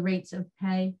regular rates of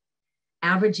pay.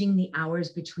 Averaging the hours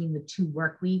between the 2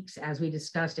 work weeks. As we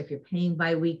discussed, if you're paying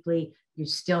biweekly, you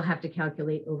still have to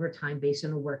calculate overtime based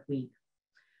on a work week.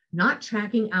 Not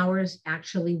tracking hours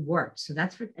actually worked. So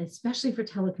that's especially for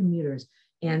telecommuters.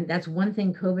 And that's one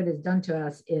thing COVID has done to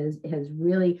us has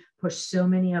really pushed so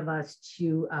many of us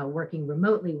to working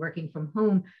remotely, working from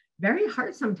home. Very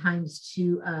hard sometimes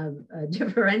to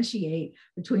differentiate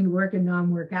between work and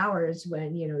non-work hours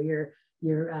when your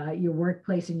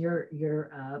workplace and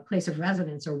your place of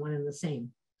residence are one and the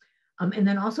same. And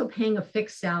then also paying a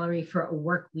fixed salary for a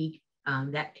work week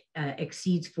that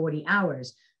exceeds 40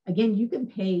 hours. Again, you can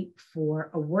pay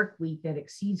for a work week that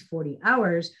exceeds 40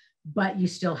 hours, but you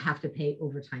still have to pay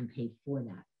overtime pay for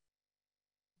that.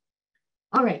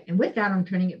 All right, and with that, I'm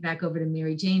turning it back over to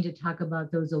MayJane to talk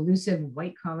about those elusive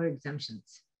white-collar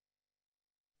exemptions.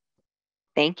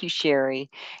 Thank you, Sheri.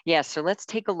 Yeah, so let's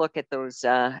take a look at those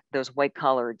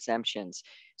white-collar exemptions.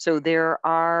 So there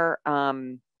are a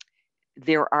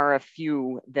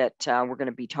few that we're going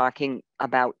to be talking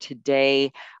about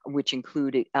today, which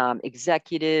include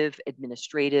executive,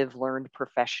 administrative, learned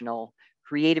professional,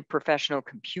 creative professional,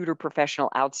 computer professional,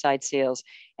 outside sales,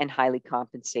 and highly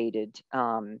compensated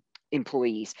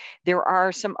employees. There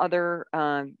are some other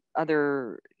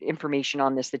information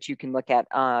on this that you can look at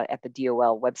the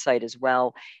DOL website as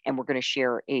well, and we're going to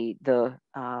share a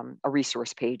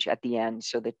resource page at the end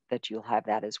so that you'll have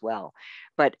that as well.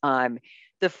 But the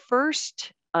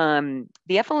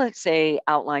FLSA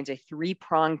outlines a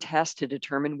 3-pronged test to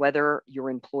determine whether your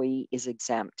employee is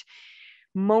exempt.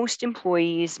 Most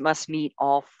employees must meet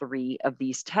all 3 of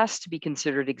these tests to be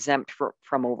considered exempt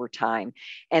from overtime.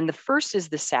 And the first is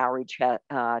the salary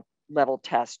level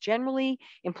test. Generally,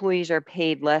 employees are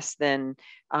paid less than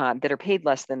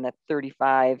that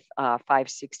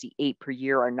 35,568 per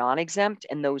year are non-exempt,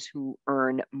 and those who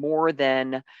earn more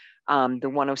than the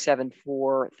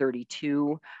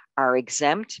 107,432 are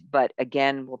exempt. But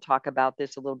again, we'll talk about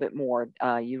this a little bit more.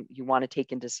 You want to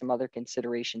take into some other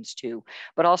considerations too.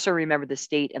 But also remember the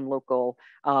state and local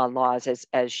laws, as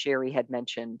Sheri had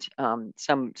mentioned.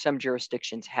 Some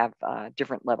jurisdictions have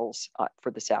different levels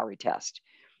for the salary test.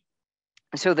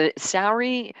 So the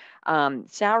salary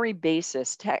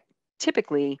basis,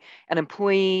 typically an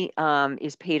employee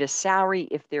is paid a salary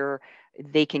if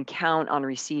they can count on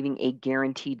receiving a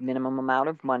guaranteed minimum amount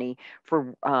of money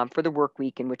for the work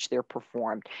week in which they're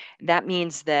performed. That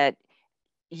means that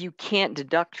you can't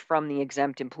deduct from the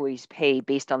exempt employee's pay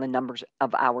based on the numbers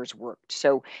of hours worked.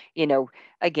 So,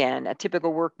 again, a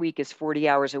typical work week is 40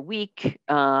 hours a week.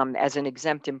 As an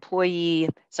exempt employee,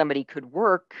 somebody could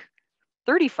work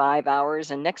 35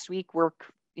 hours and next week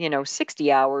work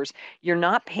 60 hours. You're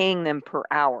not paying them per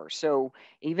hour. So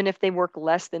even if they work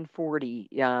less than 40,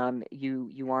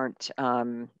 you aren't,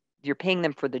 you're paying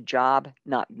them for the job,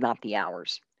 not the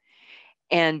hours.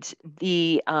 And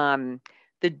the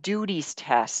duties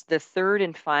test, the third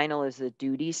and final is the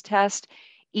duties test.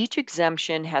 Each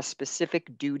exemption has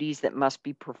specific duties that must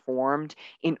be performed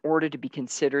in order to be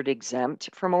considered exempt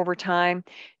from overtime.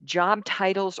 Job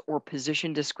titles or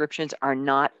position descriptions are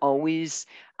not always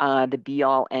the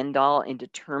be-all, end-all in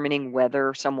determining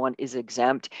whether someone is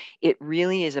exempt. It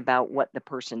really is about what the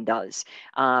person does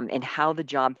and how the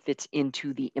job fits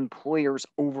into the employer's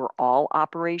overall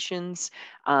operations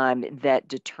that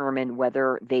determine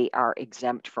whether they are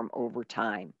exempt from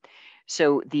overtime.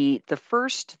 So the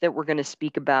first that we're going to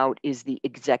speak about is the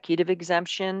executive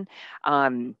exemption.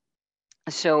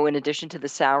 So in addition to the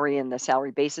salary and the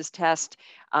salary basis test,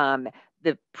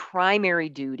 the primary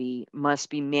duty must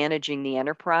be managing the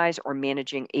enterprise or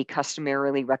managing a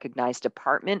customarily recognized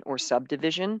department or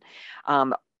subdivision,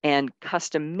 and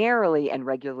customarily and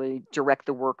regularly direct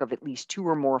the work of at least 2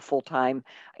 or more full-time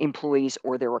employees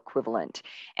or their equivalent.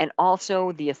 And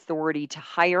also the authority to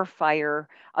hire, fire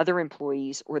other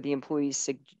employees or the employee's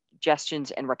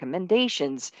suggestions and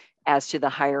recommendations as to the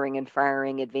hiring and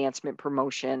firing, advancement,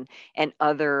 promotion, and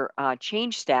other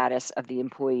change status of the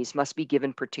employees must be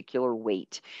given particular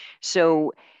weight.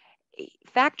 So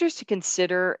factors to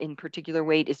consider in particular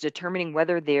weight is determining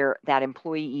whether that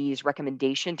employee's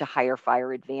recommendation to hire,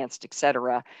 fire, advanced, et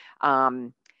cetera,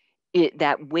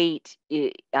 that weight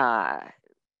is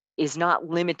not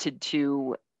limited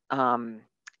to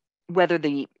whether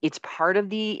it's part of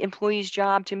the employee's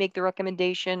job to make the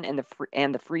recommendation and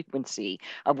the frequency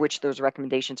of which those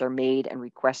recommendations are made and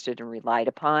requested and relied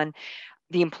upon.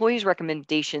 The employee's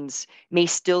recommendations may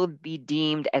still be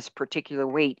deemed as particular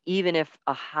weight, even if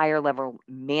a higher level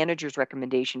manager's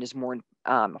recommendation is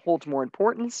holds more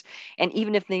importance, and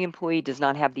even if the employee does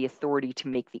not have the authority to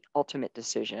make the ultimate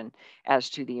decision as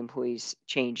to the employee's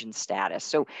change in status.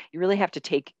 So you really have to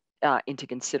take into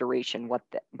consideration what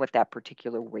that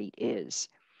particular weight is.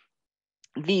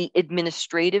 The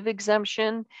administrative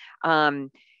exemption.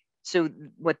 So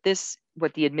what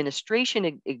the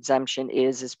administration exemption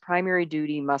is primary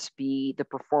duty must be the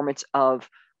performance of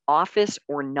office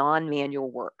or non-manual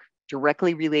work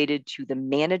directly related to the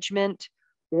management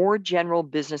or general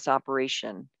business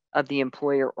operation of the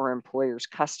employer or employer's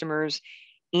customers,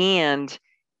 and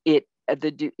it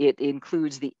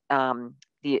includes the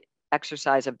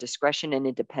exercise of discretion and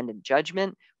independent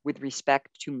judgment with respect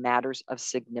to matters of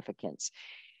significance.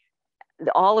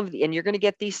 And you're going to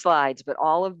get these slides, but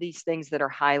all of these things that are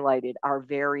highlighted are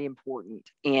very important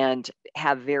and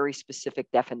have very specific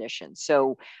definitions.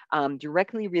 So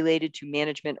directly related to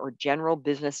management or general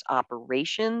business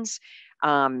operations,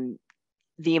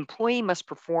 the employee must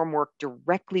perform work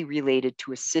directly related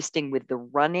to assisting with the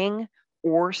running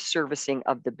or servicing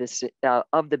of the business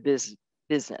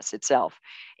itself.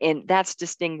 And that's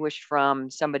distinguished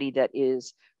from somebody that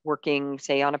is working,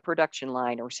 say, on a production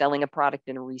line or selling a product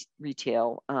in a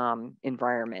retail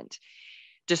environment.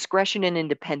 Discretion and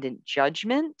independent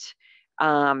judgment.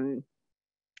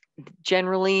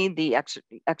 Generally, the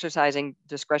exercising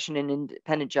discretion and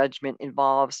independent judgment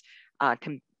involves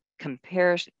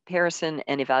comparison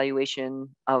and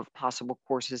evaluation of possible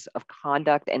courses of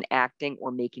conduct and acting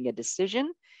or making a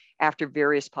decision after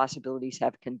various possibilities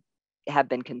have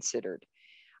been considered.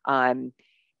 And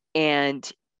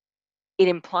it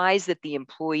implies that the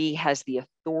employee has the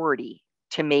authority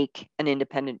to make an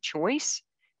independent choice,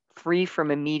 free from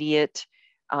immediate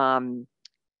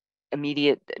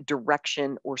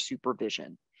direction or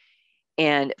supervision.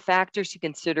 And factors to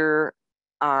consider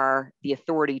are the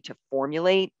authority to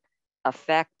formulate,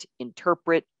 affect,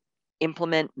 interpret,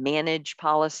 implement, manage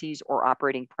policies or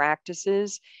operating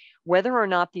practices, whether or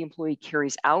not the employee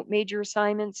carries out major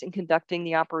assignments in conducting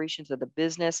the operations of the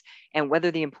business, and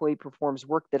whether the employee performs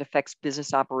work that affects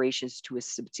business operations to a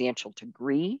substantial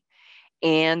degree,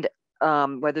 and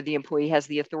whether the employee has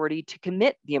the authority to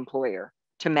commit the employer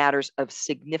to matters of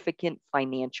significant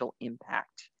financial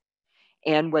impact,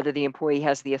 and whether the employee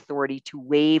has the authority to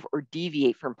waive or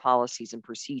deviate from policies and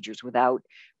procedures without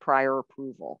prior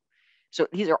approval. So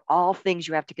these are all things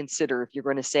you have to consider if you're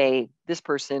going to say this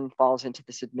person falls into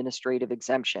this administrative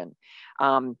exemption.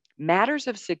 Matters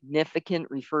of significant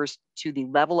refers to the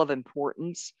level of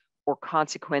importance or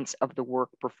consequence of the work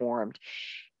performed.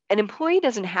 An employee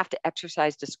doesn't have to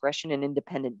exercise discretion and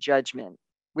independent judgment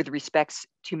with respects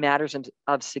to matters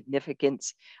of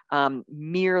significance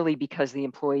merely because the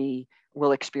employee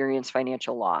will experience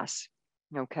financial loss.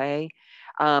 Okay.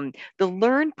 The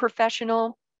learned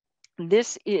professional.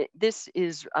 This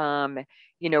is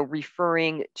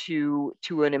referring to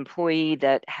an employee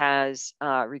that has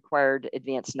required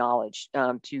advanced knowledge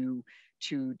to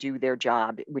do their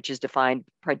job, which is defined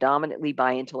predominantly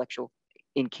by intellectual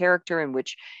in character, and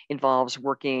which involves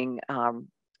working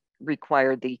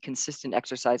require the consistent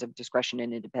exercise of discretion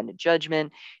and independent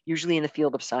judgment, usually in the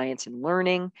field of science and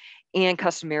learning, and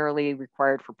customarily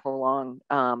required for prolonged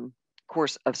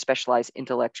course of specialized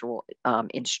intellectual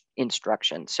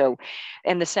instruction. So,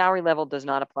 and the salary level does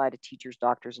not apply to teachers,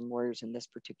 doctors, and lawyers in this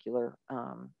particular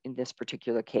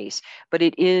case, but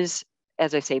it is,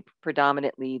 as I say,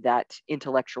 predominantly that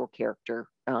intellectual character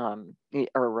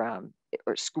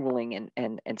or schooling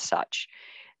and such.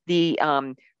 The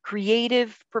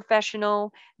creative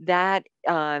professional, that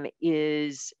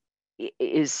is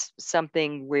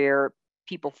something where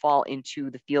people fall into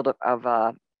the field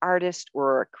of artist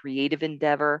or a creative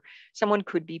endeavor. Someone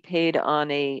could be paid on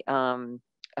a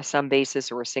sum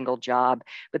basis or a single job,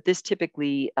 but this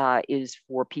typically is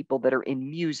for people that are in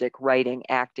music, writing,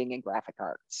 acting, and graphic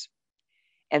arts.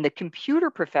 And the computer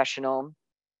professional,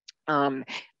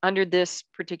 under this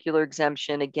particular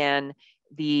exemption, again,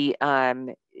 the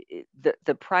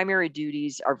primary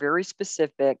duties are very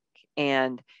specific,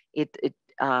 and it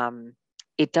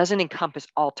doesn't encompass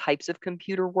all types of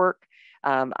computer work.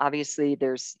 Obviously,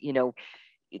 there's,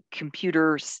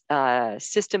 computer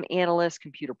system analysts,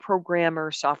 computer programmer,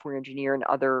 software engineer, and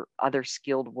other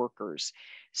skilled workers.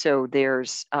 So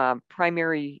there's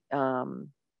primary.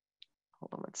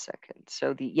 Hold on one second.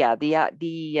 So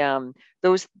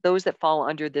those that fall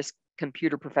under this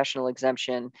computer professional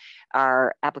exemption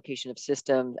are application of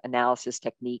system analysis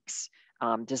techniques,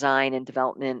 design and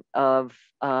development of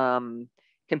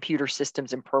computer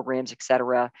systems and programs, et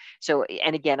cetera. So,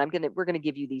 and again, we're gonna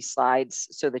give you these slides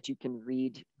so that you can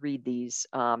read these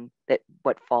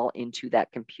what fall into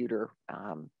that computer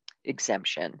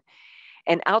exemption.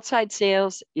 And outside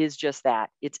sales is just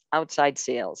that. It's outside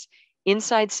sales.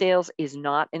 Inside sales is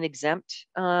not an exempt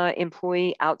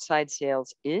employee. Outside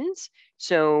sales is.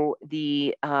 So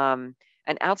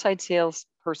an outside sales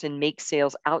person makes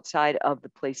sales outside of the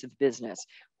place of business.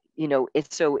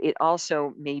 It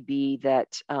also may be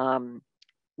that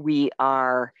we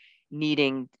are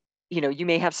needing, you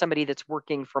may have somebody that's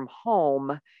working from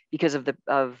home because of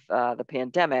the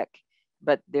pandemic,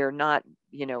 but they're not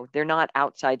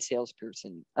outside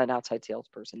salesperson, an outside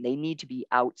salesperson. They need to be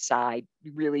outside,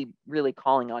 really, really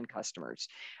calling on customers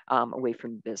away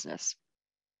from business.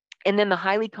 And then the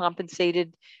highly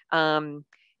compensated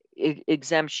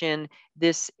exemption,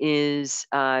 this is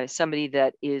somebody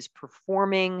that is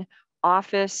performing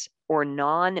office or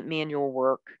non-manual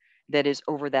work that is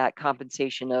over that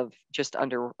compensation of just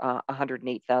under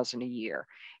 $108,000 a year.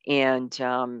 And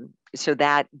so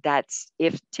that's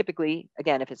typically,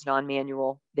 again, if it's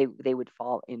non-manual, they would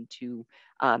fall into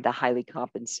the highly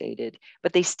compensated,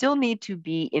 but they still need to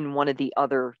be in one of the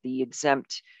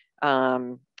exempt,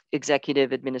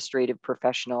 executive, administrative,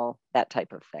 professional, that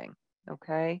type of thing.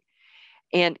 Okay.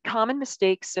 And common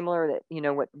mistakes, similar that,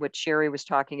 what Sheri was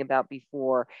talking about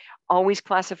before, always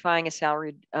classifying a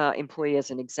salaried employee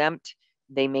as an exempt.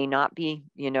 They may not be,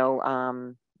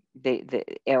 they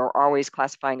are always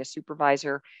classifying a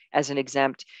supervisor as an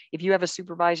exempt. If you have a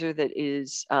supervisor that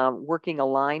is working a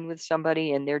line with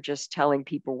somebody and they're just telling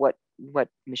people what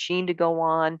machine to go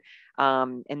on,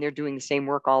 and they're doing the same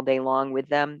work all day long with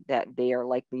them, that they are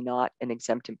likely not an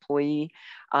exempt employee.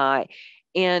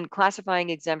 And classifying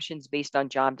exemptions based on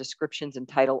job descriptions and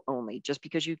title only. Just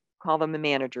because you call them a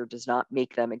manager does not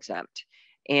make them exempt.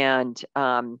 And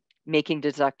making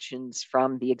deductions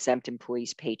from the exempt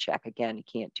employee's paycheck. Again, you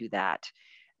can't do that.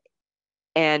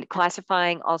 And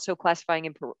also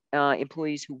classifying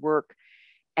employees who work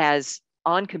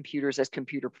on computers as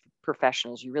computer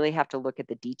professionals. You really have to look at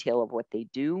the detail of what they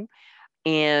do.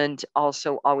 And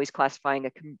also always classifying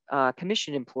a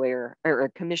commissioned employer or a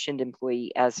commissioned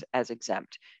employee as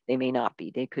exempt. They may not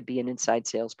be. They could be an inside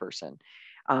salesperson.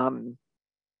 And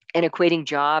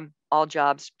equating all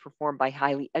jobs performed by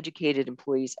highly educated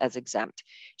employees as exempt.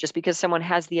 Just because someone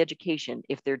has the education,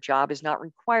 if their job is not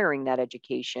requiring that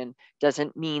education,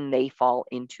 doesn't mean they fall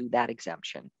into that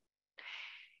exemption.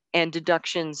 And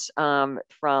deductions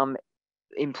from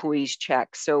employees'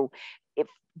 checks. So if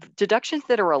deductions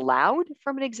that are allowed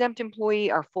from an exempt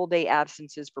employee are full day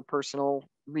absences for personal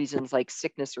reasons like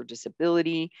sickness or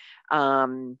disability,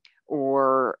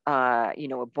 or a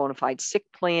bona fide sick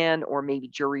plan, or maybe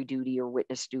jury duty or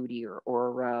witness duty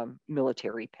or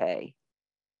military pay.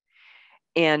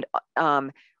 And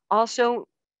also,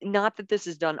 not that this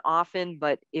is done often,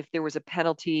 but if there was a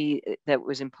penalty that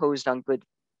was imposed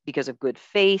because of good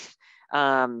faith,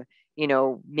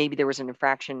 maybe there was an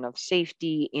infraction of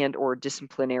safety and or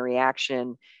disciplinary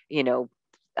action,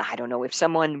 I don't know, if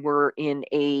someone were in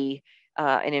a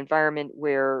an environment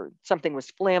where something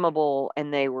was flammable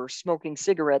and they were smoking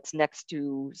cigarettes next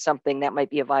to something that might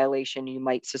be a violation, you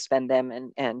might suspend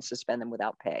them and suspend them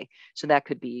without pay. So that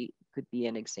could be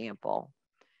an example.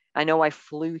 I know I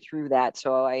flew through that,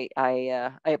 so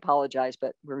I apologize,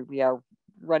 but we are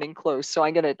running close. So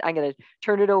I'm gonna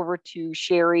turn it over to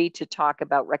Sheri to talk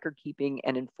about record keeping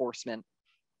and enforcement.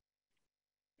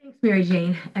 Thanks,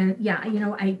 MayJane. And yeah, you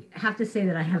know, I have to say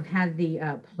that I have had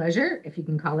the pleasure, if you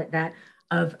can call it that,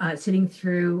 of sitting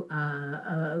through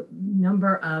a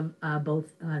number of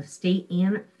both state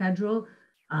and federal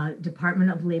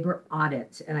Department of Labor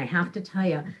audits. And I have to tell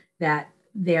you that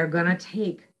they're going to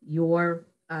take your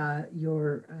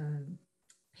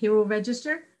payroll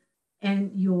register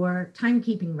and your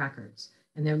timekeeping records.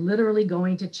 And they're literally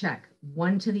going to check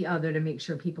one to the other to make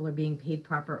sure people are being paid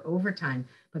proper overtime.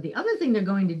 But the other thing they're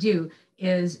going to do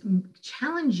is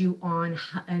challenge you on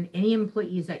any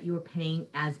employees that you are paying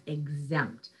as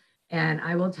exempt. And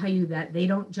I will tell you that they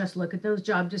don't just look at those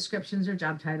job descriptions or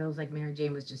job titles like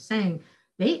MayJane was just saying.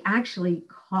 They actually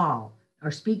call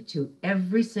or speak to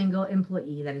every single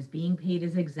employee that is being paid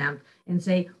as exempt and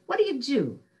say, what do you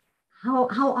do? How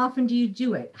often do you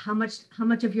do it? How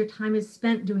much of your time is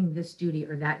spent doing this duty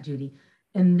or that duty?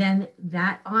 And then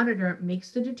that auditor makes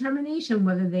the determination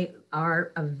whether they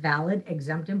are a valid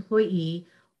exempt employee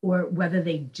or whether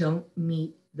they don't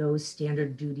meet those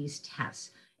standard duties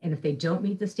tests. And if they don't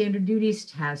meet the standard duties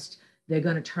test, they're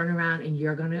going to turn around and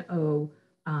you're going to owe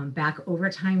back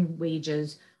overtime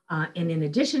wages. And in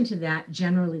addition to that,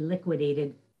 generally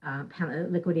liquidated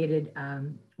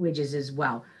wages as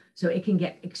well. So it can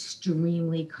get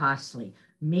extremely costly.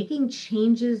 Making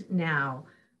changes now,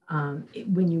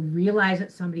 when you realize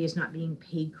that somebody is not being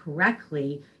paid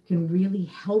correctly, can really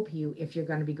help you if you're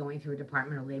going to be going through a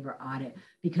Department of Labor audit,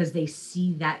 because they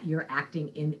see that you're acting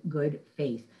in good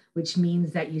faith, which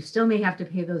means that you still may have to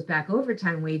pay those back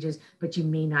overtime wages, but you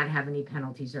may not have any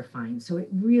penalties or fines. So it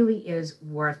really is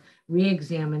worth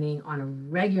re-examining on a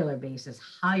regular basis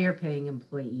how you're paying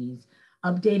employees,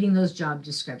 updating those job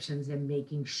descriptions, and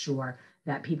making sure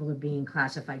that people are being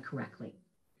classified correctly.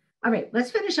 All right, let's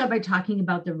finish up by talking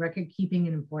about the record keeping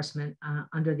and enforcement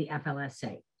under the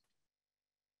FLSA.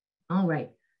 All right,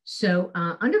 so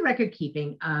under record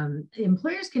keeping,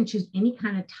 employers can choose any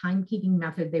kind of timekeeping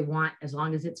method they want as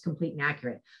long as it's complete and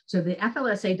accurate. So the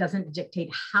FLSA doesn't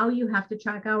dictate how you have to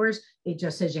track hours, it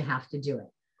just says you have to do it.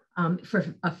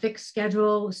 For a fixed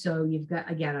schedule, so you've got,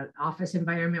 again, an office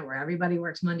environment where everybody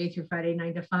works Monday through Friday,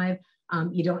 9 to 5.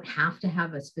 You don't have to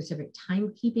have a specific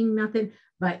timekeeping method,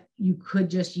 but you could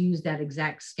just use that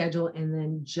exact schedule and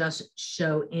then just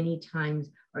show any times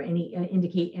or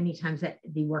indicate any times that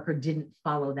the worker didn't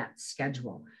follow that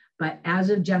schedule. But as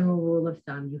a general rule of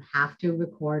thumb, you have to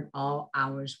record all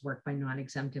hours worked by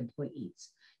non-exempt employees.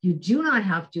 You do not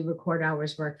have to record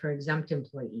hours worked for exempt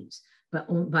employees,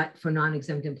 but for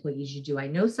non-exempt employees, you do. I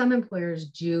know some employers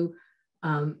do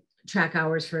track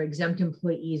hours for exempt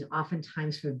employees,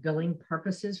 oftentimes for billing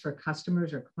purposes for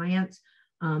customers or clients,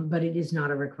 but it is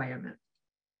not a requirement.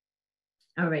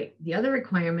 All right, the other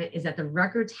requirement is that the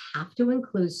records have to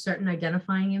include certain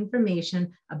identifying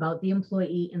information about the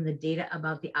employee and the data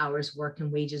about the hours worked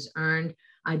and wages earned.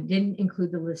 I didn't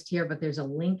include the list here, but there's a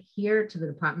link here to the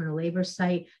Department of Labor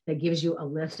site that gives you a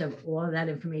list of all of that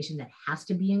information that has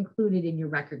to be included in your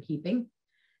record keeping.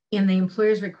 And the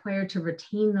employer is required to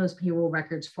retain those payroll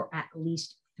records for at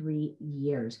least 3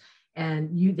 years.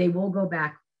 And they will go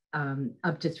back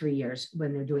up to 3 years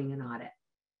when they're doing an audit.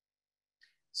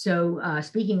 So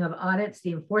speaking of audits,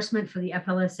 the enforcement for the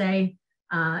FLSA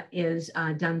is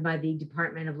done by the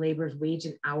Department of Labor's Wage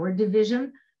and Hour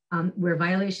Division. Where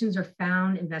violations are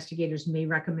found, investigators may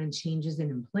recommend changes in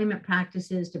employment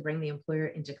practices to bring the employer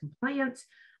into compliance.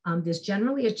 There's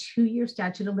generally a 2-year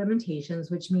statute of limitations,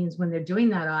 which means when they're doing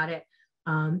that audit,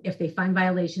 if they find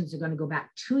violations, they're going to go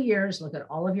back 2 years, look at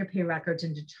all of your pay records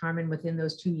and determine within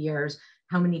those 2 years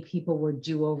how many people were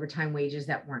due overtime wages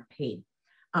that weren't paid.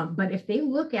 But if they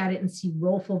look at it and see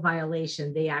willful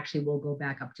violation, they actually will go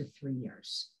back up to 3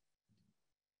 years.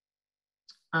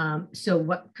 So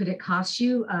what could it cost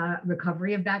you?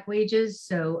 Recovery of back wages.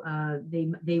 So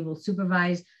they will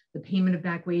supervise the payment of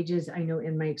back wages. I know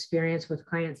in my experience with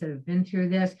clients that have been through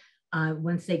this,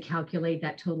 once they calculate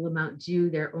that total amount due,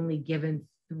 they're only given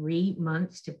 3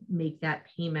 months to make that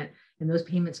payment. And those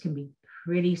payments can be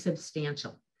pretty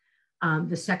substantial.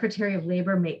 The Secretary of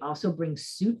Labor may also bring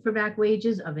suit for back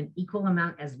wages of an equal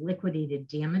amount as liquidated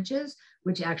damages,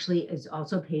 which actually is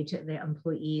also paid to the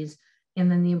employees. And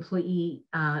then the employee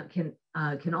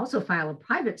can also file a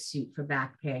private suit for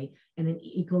back pay and an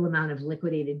equal amount of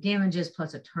liquidated damages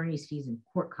plus attorney's fees and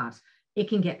court costs. it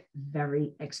can get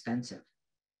very expensive.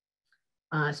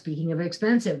 Speaking of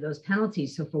expensive, those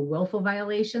penalties. So for willful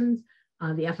violations,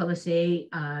 the FLSA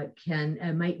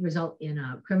might result in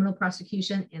a criminal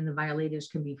prosecution, and the violators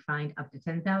can be fined up to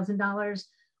 $10,000.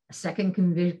 A second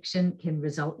conviction can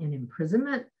result in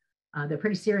imprisonment. They're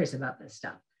pretty serious about this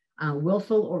stuff.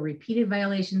 Willful or repeated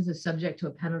violations are subject to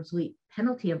a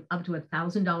penalty of up to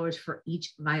 $1,000 for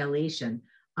each violation.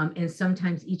 And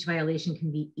sometimes each violation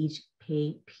can be each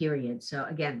pay period. So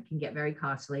again, can get very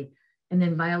costly. And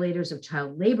then violators of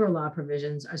child labor law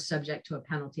provisions are subject to a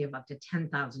penalty of up to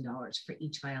 $10,000 for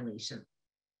each violation.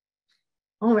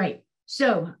 All right,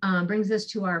 so brings us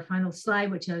to our final slide,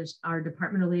 which is our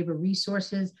Department of Labor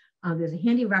resources. There's a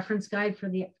handy reference guide to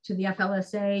the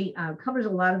FLSA, covers a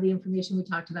lot of the information we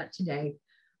talked about today.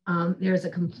 There's a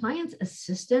compliance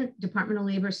assistant Department of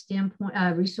Labor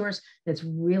resource that's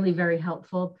really very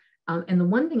helpful. And the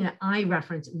one thing that I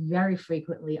reference very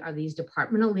frequently are these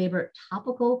Department of Labor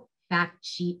topical fact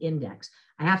sheet index.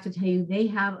 I have to tell you, they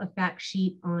have a fact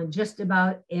sheet on just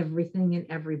about everything and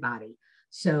everybody.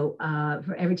 So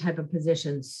for every type of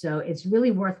position. So it's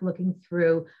really worth looking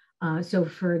through. So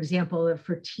for example,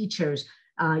 for teachers,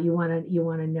 you want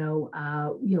to know,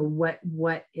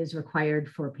 what is required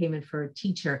for payment for a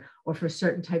teacher, or for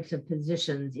certain types of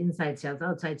positions, inside sales,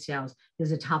 outside sales,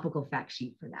 there's a topical fact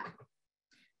sheet for that.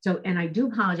 So, and I do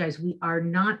apologize, we are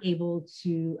not able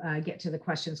to get to the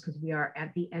questions because we are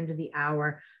at the end of the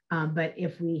hour. But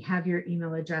if we have your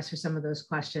email address for some of those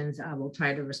questions, we'll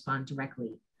try to respond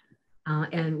directly.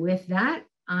 And with that,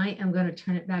 I am going to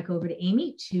turn it back over to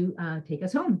Amy to take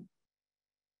us home.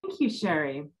 Thank you,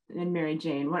 Sheri and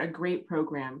MayJane. What a great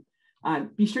program.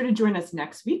 Be sure to join us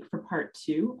next week for part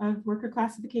 2 of worker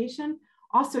classification.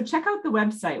 Also, check out the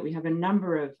website. We have a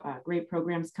number of great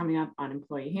programs coming up on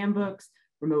employee handbooks,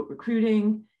 remote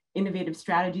recruiting, innovative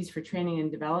strategies for training and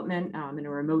development in a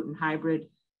remote and hybrid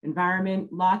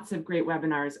environment. Lots of great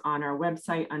webinars on our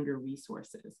website under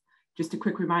resources. Just a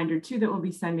quick reminder too that we'll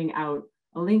be sending out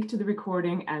a link to the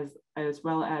recording as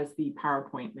well as the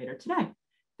PowerPoint later today.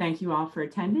 Thank you all for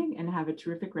attending, and have a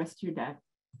terrific rest of your day.